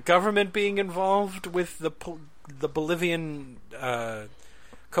 about the government being involved with the Bolivian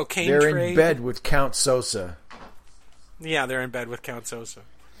cocaine trade. They're in bed with Count Sosa. Yeah, they're in bed with Count Sosa.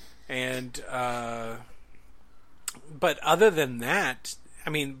 And, but other than that,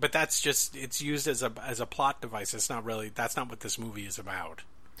 but that's just, it's used as a plot device. That's not what this movie is about.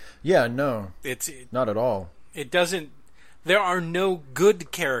 Yeah, no. Not at all. It doesn't, there are no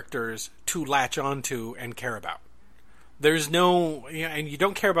good characters to latch onto and care about. There's no, and you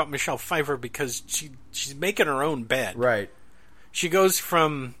don't care about Michelle Pfeiffer because she's making her own bed. Right. She goes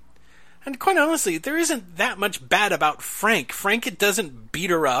from, and quite honestly, there isn't that much bad about Frank. Frank doesn't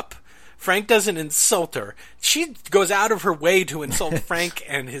beat her up. Frank doesn't insult her. She goes out of her way to insult Frank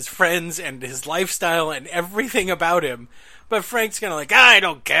and his friends and his lifestyle and everything about him. But Frank's kind of like, I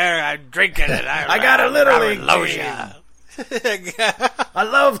don't care. I'm drinking it. I got a little league lotion. I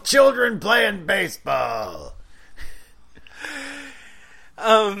love children playing baseball.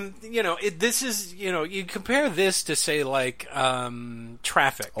 This is, you compare this to, say, like,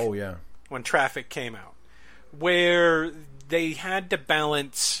 Traffic. Oh, yeah. When Traffic came out, where they had to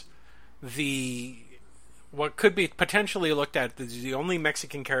balance what could be potentially looked at as the only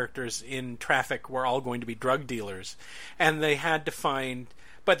Mexican characters in Traffic were all going to be drug dealers, and they had to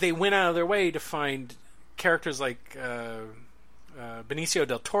but they went out of their way to find characters like Benicio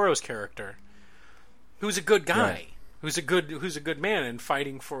del Toro's character, who's a good guy. Right. Who's a good man and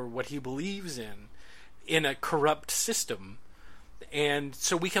fighting for what he believes in a corrupt system, and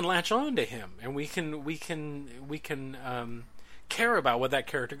so we can latch on to him, and we can care about what that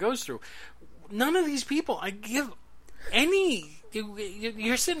character goes through. None of these people I give any.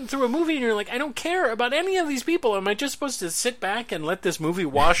 You're sitting through a movie and you're like, I don't care about any of these people. Am I just supposed to sit back and let this movie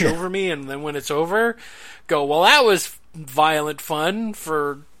wash over me, and then when it's over, go, well, that was violent fun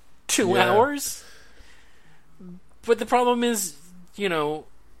for 2 hours? But the problem is,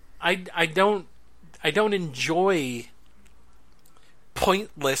 I don't enjoy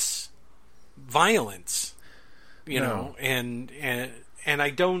pointless violence, and I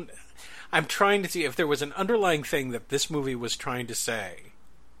don't. I'm trying to see if there was an underlying thing that this movie was trying to say,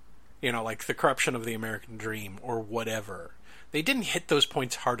 like the corruption of the American dream or whatever. They didn't hit those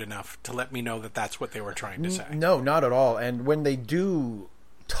points hard enough to let me know that that's what they were trying to say. No, not at all. And when they do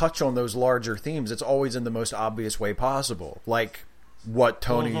touch on those larger themes, it's always in the most obvious way possible, like what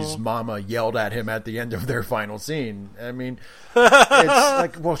Tony's mama yelled at him at the end of their final scene. It's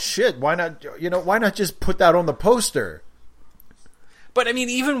like, well, shit, why not just put that on the poster? But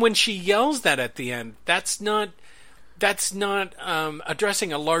even when she yells that at the end, that's not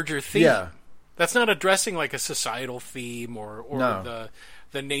addressing a larger theme. Yeah. That's not addressing like a societal theme or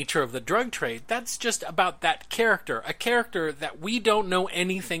the nature of the drug trade. That's just about that character, a character that we don't know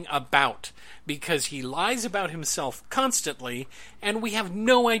anything about because he lies about himself constantly, and we have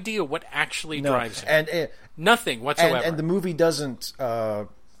no idea what actually drives him. And nothing whatsoever. And the movie doesn't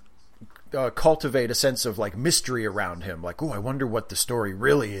cultivate a sense of like mystery around him. Like, oh, I wonder what the story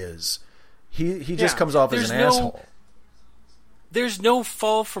really is. He just comes off as an asshole. There's no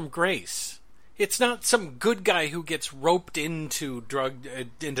fall from grace. It's not some good guy who gets roped into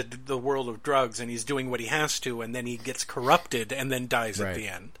the world of drugs and he's doing what he has to and then he gets corrupted and then dies at the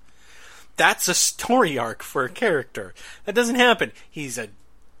end. That's a story arc for a character. That doesn't happen. He's a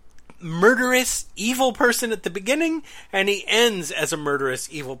murderous, evil person at the beginning and he ends as a murderous,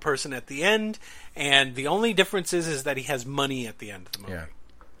 evil person at the end. And the only difference is that he has money at the end of the movie. Yeah.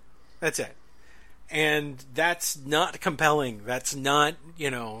 That's it. And that's not compelling. That's not,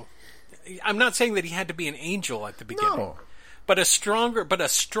 I'm not saying that he had to be an angel at the beginning. No. But a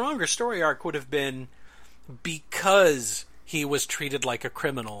stronger story arc would have been because he was treated like a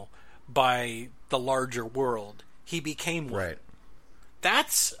criminal by the larger world. He became one. Right.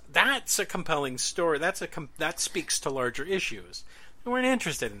 That's a compelling story. That speaks to larger issues. They weren't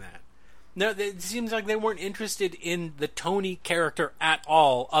interested in that. No, it seems like they weren't interested in the Tony character at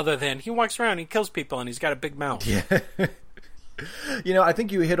all, other than he walks around, he kills people, and he's got a big mouth. Yeah. I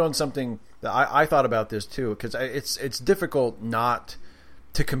think you hit on something that I thought about this too, because it's difficult not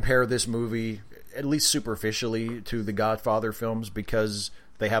to compare this movie, at least superficially, to the Godfather films because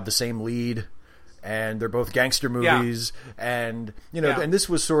they have the same lead. And they're both gangster movies, and and this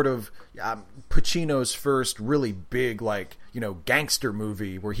was sort of Pacino's first really big, gangster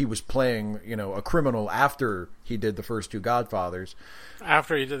movie where he was playing, a criminal after he did the first two Godfathers.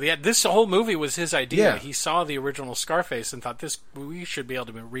 After he did this whole movie was his idea. Yeah. He saw the original Scarface and thought we should be able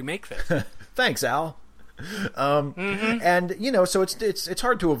to remake this. Thanks, Al. And so it's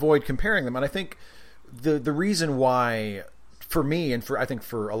hard to avoid comparing them, and I think the reason why, for me, and I think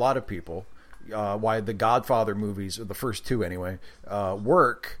for a lot of people. Why the Godfather movies, or the first two anyway,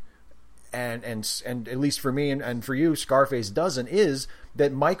 work, and at least for me and for you, Scarface doesn't, is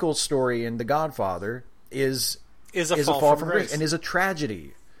that Michael's story in The Godfather is a fall from grace and is a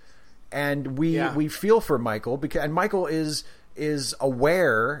tragedy, and we feel for Michael because Michael is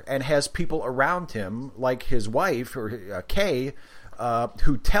aware and has people around him like his wife or Kay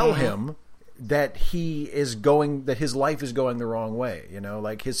who tell him that that his life is going the wrong way.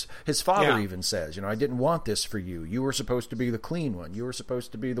 Like his father even says, I didn't want this for you. You were supposed to be the clean one. You were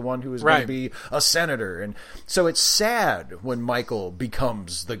supposed to be the one who was going to be a senator. And so it's sad when Michael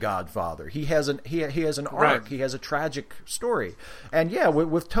becomes the Godfather. He has an arc. He has a tragic story. And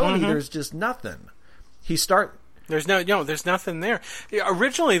with Tony, there's just nothing. There's nothing there.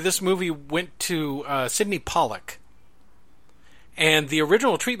 Originally, this movie went to Sidney Pollack. And the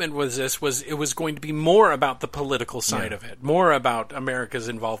original treatment was it was going to be more about the political side of it, more about America's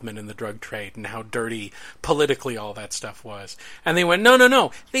involvement in the drug trade and how dirty politically all that stuff was. And they went,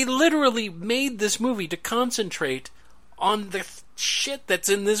 no. They literally made this movie to concentrate on the shit that's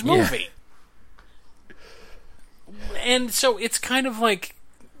in this movie. Yeah. And so it's kind of like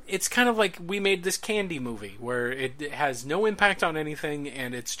we made this Candy movie where it has no impact on anything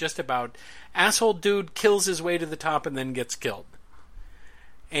and it's just about asshole dude kills his way to the top and then gets killed.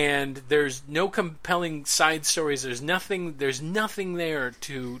 And there's no compelling side stories. There's nothing there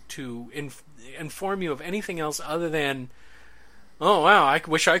to inform you of anything else other than, oh wow, I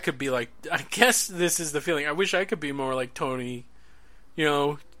wish I could be like. I guess this is the feeling. I wish I could be more like Tony.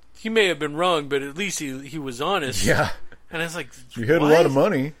 He may have been wrong, but at least he was honest. Yeah. And it's like, you had a lot of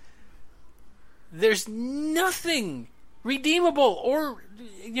money. There's nothing redeemable or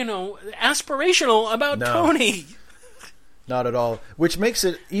aspirational about Tony. Not at all. Which makes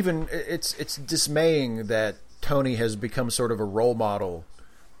it even it's dismaying that Tony has become sort of a role model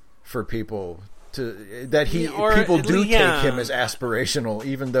for people people do take him as aspirational,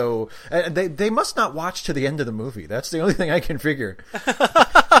 even though they must not watch to the end of the movie. That's the only thing I can figure.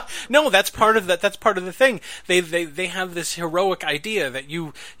 No, that's part of that. That's part of the thing. They have this heroic idea that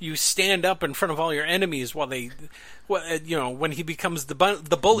you stand up in front of all your enemies while when he becomes the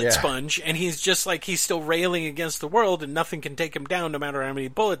bullet sponge, and he's just like he's still railing against the world, and nothing can take him down, no matter how many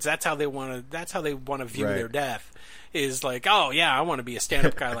bullets. That's how they want to view their death. Is like, oh yeah, I want to be a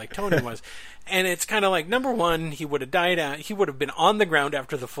stand-up guy like Tony was. And it's kind of like, number one, he would have died out. He would have been on the ground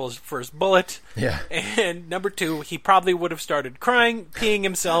after the first bullet. Yeah. And number two, he probably would have started crying, peeing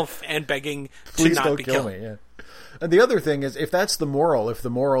himself, and begging Please to not be killed. Please don't kill me. Yeah. And the other thing is, if that's the moral, if the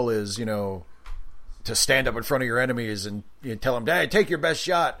moral is, to stand up in front of your enemies and tell them, "Hey, take your best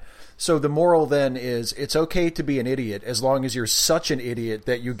shot," So the moral then is it's okay to be an idiot as long as you're such an idiot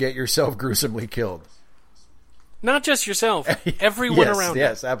that you get yourself gruesomely killed. Not just yourself, everyone around him.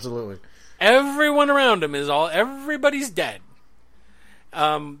 Yes, absolutely. Everyone around him everybody's dead.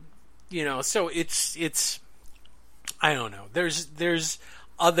 So it's I don't know. There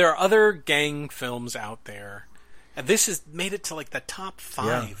are other gang films out there. And this has made it to like the top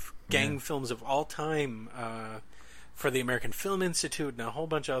 5 gang films of all time for the American Film Institute and a whole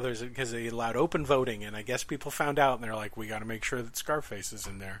bunch of others because they allowed open voting. And I guess people found out and they're like, we got to make sure that Scarface is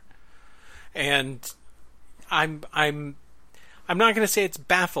in there. And I'm not going to say it's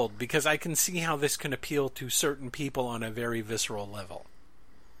baffled because I can see how this can appeal to certain people on a very visceral level.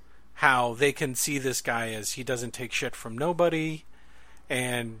 How they can see this guy as he doesn't take shit from nobody.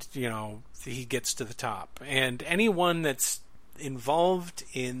 And, he gets to the top. And anyone that's involved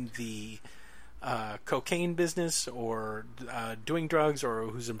in the cocaine business or doing drugs or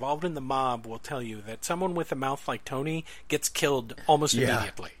who's involved in the mob will tell you that someone with a mouth like Tony gets killed almost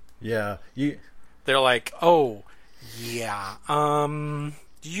immediately. Yeah. They're like, oh, yeah,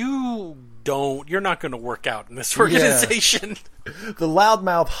 you're not going to work out in this organization. Yeah. The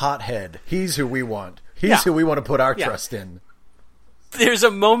loudmouth hothead, he's who we want. He's who we want to put our trust in. There's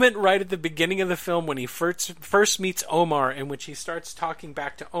a moment right at the beginning of the film when he first meets Omar in which he starts talking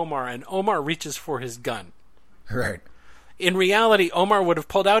back to Omar, and Omar reaches for his gun. Right. In reality, Omar would have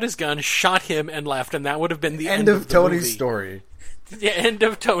pulled out his gun, shot him, and left, and that would have been the end of Tony's movie. story. The end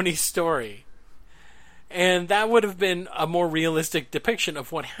of Tony's story. And that would have been a more realistic depiction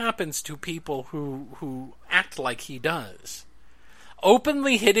of what happens to people who act like he does.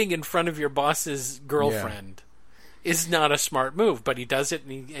 Openly hitting in front of your boss's girlfriend is not a smart move, but he does it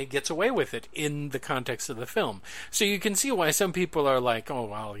and he gets away with it in the context of the film. So you can see why some people are like, oh,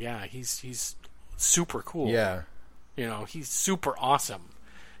 well, yeah, he's super cool. Yeah. He's super awesome.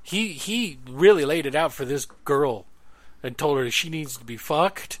 He really laid it out for this girl and told her she needs to be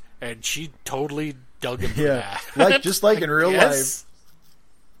fucked, and she totally dug him for that. Just like in real life.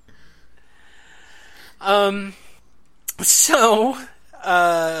 So,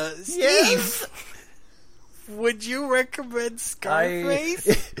 Steve, would you recommend Scarface?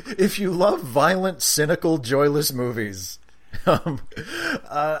 If you love violent, cynical, joyless movies,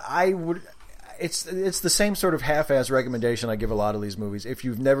 I would. It's the same sort of half-ass recommendation I give a lot of these movies. If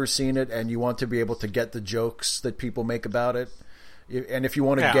you've never seen it and you want to be able to get the jokes that people make about it, and if you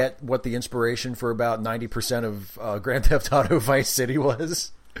want to get what the inspiration for about 90% of Grand Theft Auto Vice City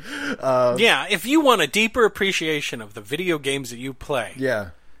was. If you want a deeper appreciation of the video games that you play,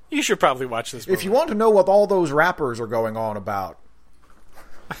 you should probably watch this movie. If you want to know what all those rappers are going on about,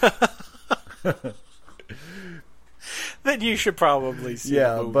 then you should probably see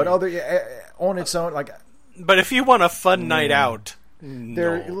the movie. But on its own, like. But if you want a fun night out,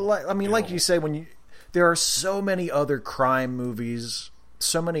 like you say, there are so many other crime movies,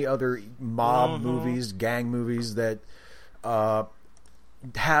 so many other mob movies, gang movies that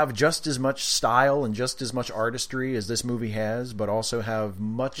have just as much style and just as much artistry as this movie has, but also have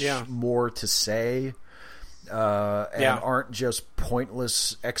much more to say and aren't just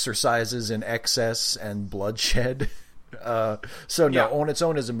pointless exercises in excess and bloodshed. On its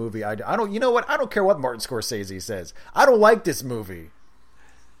own as a movie, I don't. You know what? I don't care what Martin Scorsese says. I don't like this movie.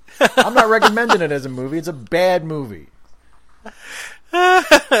 I'm not recommending it as a movie. It's a bad movie.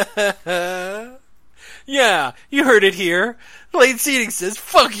 Yeah, you heard it here. Late Seating says,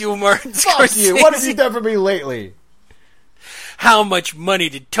 fuck you, Martin Scorsese. Fuck you. What have you done for me lately? How much money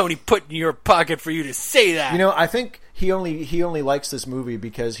did Tony put in your pocket for you to say that? I think he only likes this movie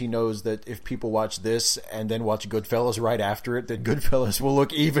because he knows that if people watch this and then watch Goodfellas right after it, then Goodfellas will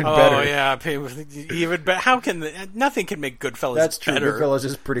look even better. Oh, yeah. Even better. How can... Nothing can make Goodfellas That's true. better. Goodfellas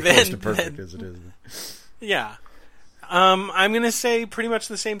is pretty close to perfect as it is. Yeah. I'm going to say pretty much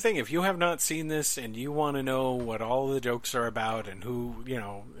the same thing. If you have not seen this and you want to know what all the jokes are about and who,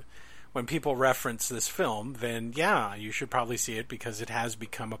 when people reference this film, then you should probably see it because it has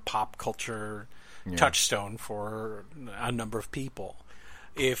become a pop culture touchstone for a number of people.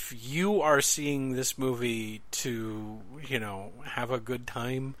 If you are seeing this movie to, have a good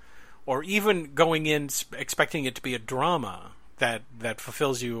time, or even going in expecting it to be a drama that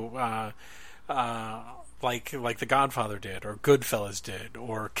fulfills you, like The Godfather did, or Goodfellas did,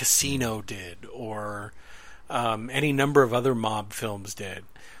 or Casino did, or any number of other mob films did,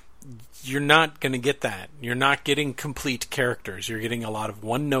 you're not going to get that. You're not getting complete characters. You're getting a lot of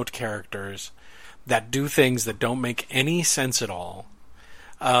one-note characters that do things that don't make any sense at all.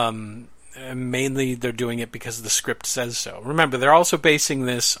 Mainly, they're doing it because the script says so. Remember, they're also basing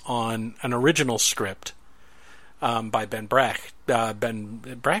this on an original script by Ben Brecht.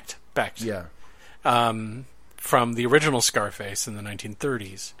 Ben Brecht? Becht. Yeah. From the original Scarface in the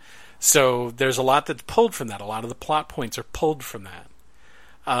 1930s. So there's a lot that's pulled from that. A lot of the plot points are pulled from that.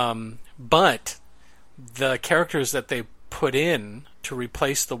 But the characters that they put in to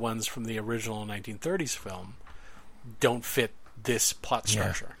replace the ones from the original 1930s film don't fit this plot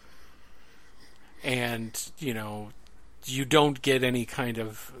structure. Yeah. And, you don't get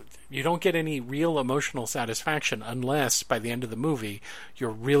any real emotional satisfaction unless by the end of the movie you're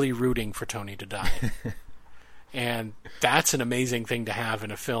really rooting for Tony to die. And that's an amazing thing to have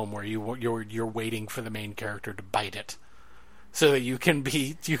in a film where you're waiting for the main character to bite it, so that you can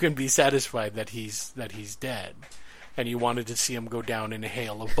be satisfied that he's dead, and you wanted to see him go down in a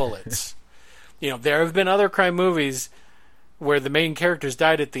hail of bullets. There have been other crime movies where the main characters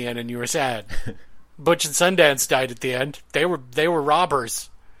died at the end, and you were sad. Butch and Sundance died at the end. They were robbers,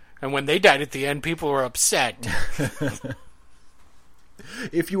 and when they died at the end, people were upset.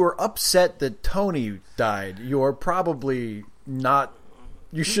 If you were upset that Tony died, you're probably not.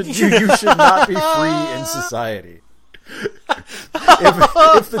 You should not be free in society.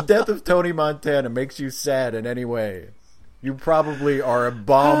 If the death of Tony Montana makes you sad in any way, you probably are a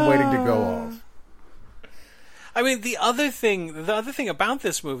bomb waiting to go off. I mean, the other thing about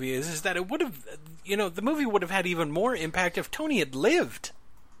this movie is that it would have, the movie would have had even more impact if Tony had lived.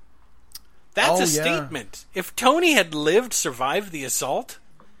 That's a statement. If Tony had lived, survived the assault,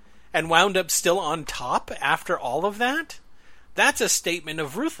 and wound up still on top after all of that, that's a statement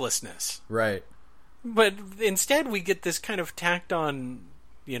of ruthlessness. Right. But instead we get this kind of tacked on,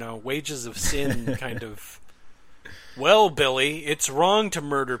 wages of sin kind of, well, Billy, it's wrong to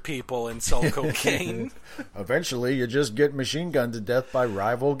murder people and sell cocaine. Eventually you just get machine gunned to death by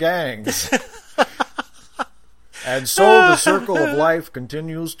rival gangs. And so the circle of life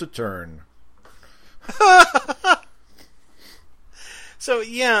continues to turn. So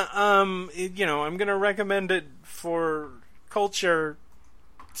yeah, I'm gonna recommend it for culture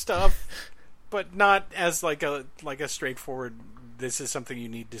stuff, but not as like a straightforward. This is something you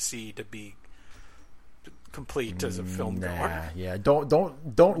need to see to be complete as a film goer. Yeah.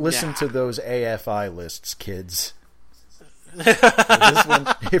 Don't listen to those AFI lists, kids. This one,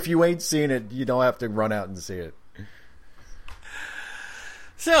 if you ain't seen it, you don't have to run out and see it.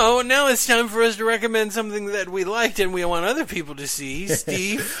 So, now it's time for us to recommend something that we liked and we want other people to see.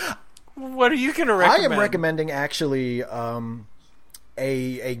 Steve, what are you going to recommend? I am recommending, actually,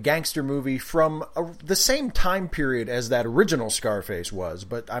 a gangster movie from the same time period as that original Scarface was,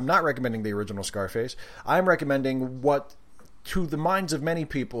 but I'm not recommending the original Scarface. I'm recommending what, to the minds of many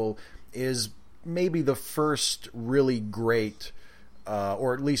people, is maybe the first really great,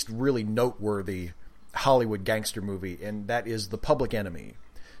 or at least really noteworthy Hollywood gangster movie, and that is The Public Enemy.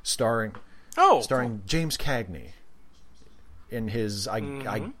 Starring James Cagney in his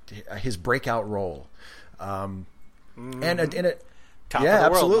his breakout role, and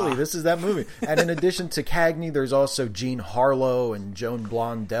absolutely, world, this is that movie. And in addition to Cagney, there's also Jean Harlow and Joan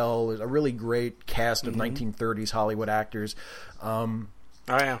Blondell. There's a really great cast of 1930s Hollywood actors, and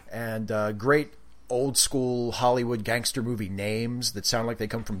great old school Hollywood gangster movie names that sound like they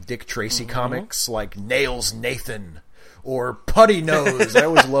come from Dick Tracy comics, like Nails Nathan. Or Putty Nose. I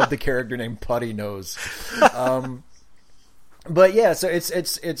always loved the character named Putty Nose. But yeah, so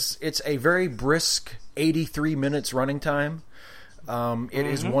it's a very brisk 83 minutes running time. It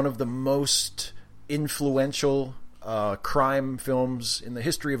is one of the most influential crime films in the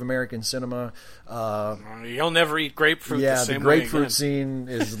history of American cinema. You'll never eat grapefruit the same way. Yeah, the grapefruit scene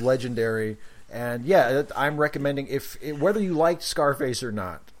is legendary. And yeah, I'm recommending whether you liked Scarface or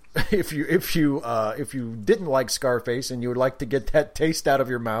not. If you didn't like Scarface and you would like to get that taste out of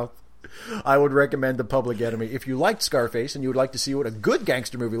your mouth, I would recommend The Public Enemy. If you liked Scarface and you would like to see what a good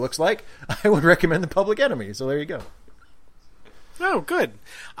gangster movie looks like, I would recommend The Public Enemy. So there you go. Oh, good.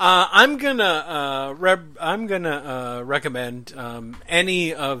 I'm gonna recommend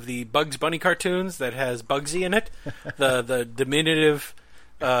any of the Bugs Bunny cartoons that has Bugsy in it, the diminutive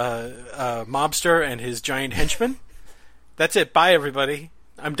mobster and his giant henchman. That's it. Bye, everybody.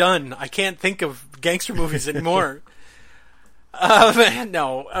 I'm done. I can't think of gangster movies anymore.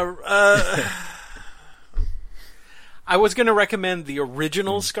 No. I was going to recommend the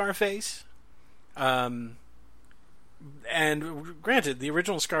original Scarface. And granted, the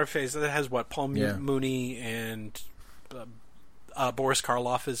original Scarface, that has what? Paul Mooney and Boris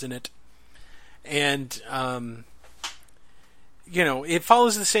Karloff is in it. And, it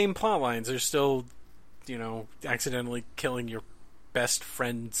follows the same plot lines. There's still, accidentally killing your best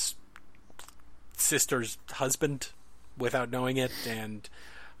friend's sister's husband without knowing it, and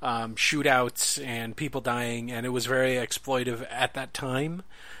shootouts and people dying, and it was very exploitive at that time.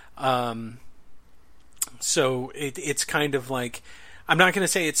 So it's kind of like, I'm not going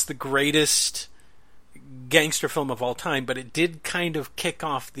to say it's the greatest gangster film of all time, but it did kind of kick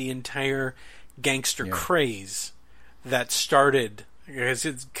off the entire gangster craze that started,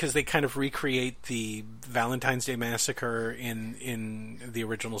 because they kind of recreate the Valentine's Day Massacre in the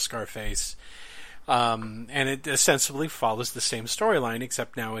original Scarface. And it ostensibly follows the same storyline,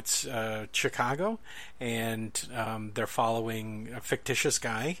 except now it's Chicago, and they're following a fictitious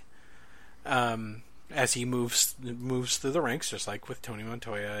guy as he moves through the ranks, just like with Tony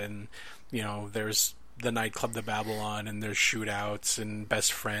Montoya. And there's the nightclub, the Babylon, and there's shootouts and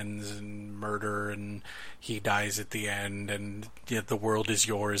best friends and murder, and he dies at the end, and The World Is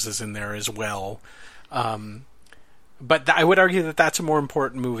Yours is in there as well. But I would argue that that's a more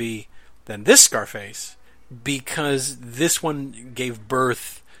important movie than this Scarface, because this one gave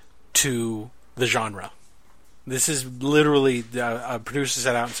birth to the genre. This is literally, a producer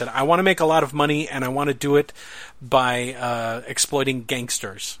sat out and said, I want to make a lot of money, and I want to do it by exploiting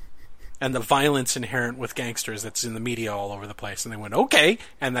gangsters and the violence inherent with gangsters that's in the media all over the place. And they went, okay,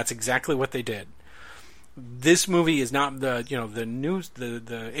 and that's exactly what they did. This movie is not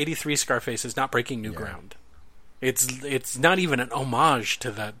the 83 Scarface is not breaking new ground. It's not even an homage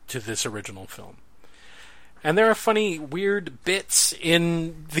to this original film. And there are funny, weird bits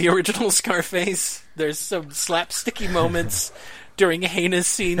in the original Scarface. There's some slapsticky moments during heinous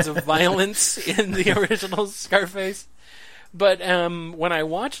scenes of violence in the original Scarface. But when I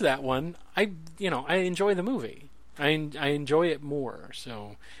watch that one, I enjoy the movie. I enjoy it more.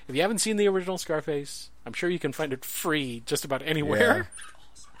 So if you haven't seen the original Scarface, I'm sure you can find it free just about anywhere. Yeah.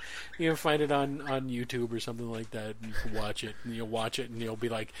 You can find it on YouTube or something like that, and you can watch it, and you'll watch it, and you'll be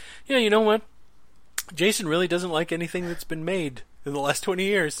like, yeah, you know what? Jason really doesn't like anything that's been made in the last 20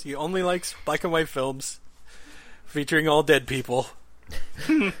 years. He only likes black and white films featuring all dead people.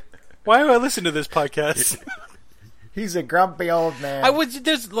 Why do I listen to this podcast? He's a grumpy old man.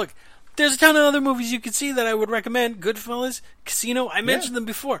 There's a ton of other movies you could see that I would recommend. Goodfellas, Casino, I mentioned them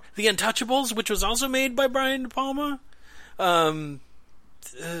before. The Untouchables, which was also made by Brian De Palma. Muggsy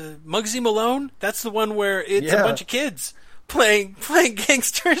Malone, that's the one where it's a bunch of kids playing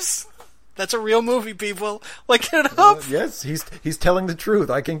gangsters. That's a real movie, people. Look it up. Yes, he's telling the truth.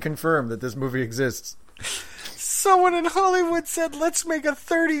 I can confirm that this movie exists. Someone in Hollywood said, let's make a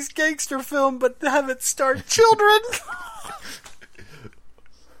 30s gangster film, but have it star children.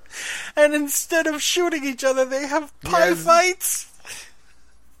 And instead of shooting each other, they have pie fights.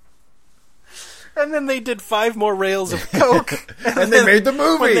 And then they did 5 more rails of coke, and they made the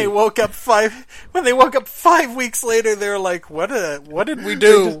movie. When they woke up 5 weeks later, they're like, "What did we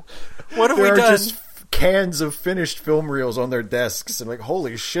do? What have we done?" There are just cans of finished film reels on their desks, and like,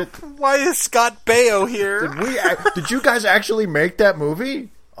 holy shit! Why is Scott Baio here? Did you guys actually make that movie?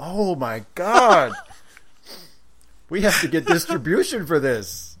 Oh my god! We have to get distribution for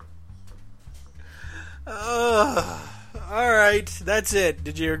this. All right, that's it.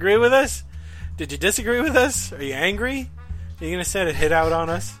 Did you agree with us? Did you disagree with us? Are you angry? Are you going to send a hit out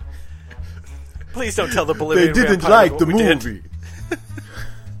on us? Please don't tell the Bolivian They didn't like the movie.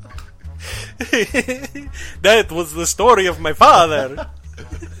 That was the story of my father.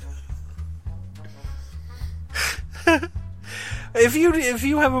 If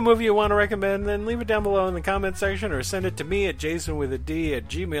you have a movie you want to recommend, then leave it down below in the comment section, or send it to me at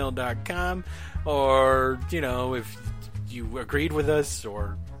jasonwithad@gmail.com. Or, if you agreed with us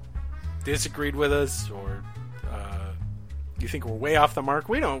or disagreed with us, or you think we're way off the mark,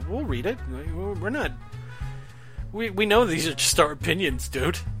 we'll read it. We're not. We know these are just our opinions,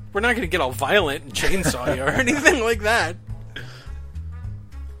 dude. We're not going to get all violent and chainsaw you or anything like that.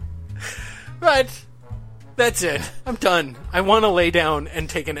 But that's it. I'm done. I want to lay down and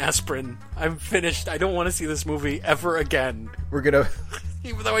take an aspirin. I'm finished. I don't want to see this movie ever again. We're gonna,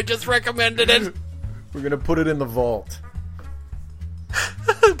 even though I just recommended it. We're gonna put it in the vault.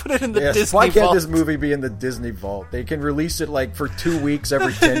 Put it in the Disney Why can't vault. this movie be in the Disney vault? They can release it for 2 weeks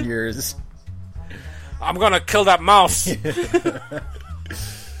every 10 years. I'm gonna kill that mouse.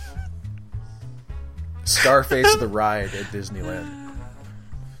 Scarface the ride at Disneyland.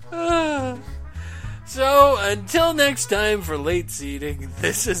 So until next time for Late Seating,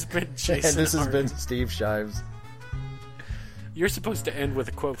 this has been Jason. And this has Hart. been Steve Shives. You're supposed to end with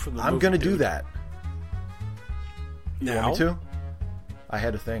a quote from the movie. I'm gonna do that. You Now? want me to? I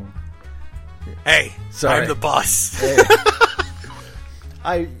had a thing. Hey, sorry. I'm the boss.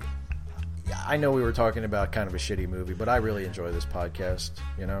 Hey. I know we were talking about kind of a shitty movie, but I really enjoy this podcast.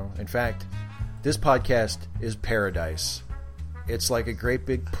 In fact, this podcast is paradise. It's like a great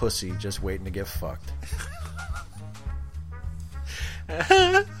big pussy just waiting to get fucked.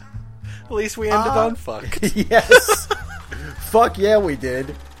 least we ended on fuck. Yes. Fuck yeah, we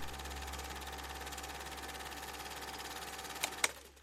did.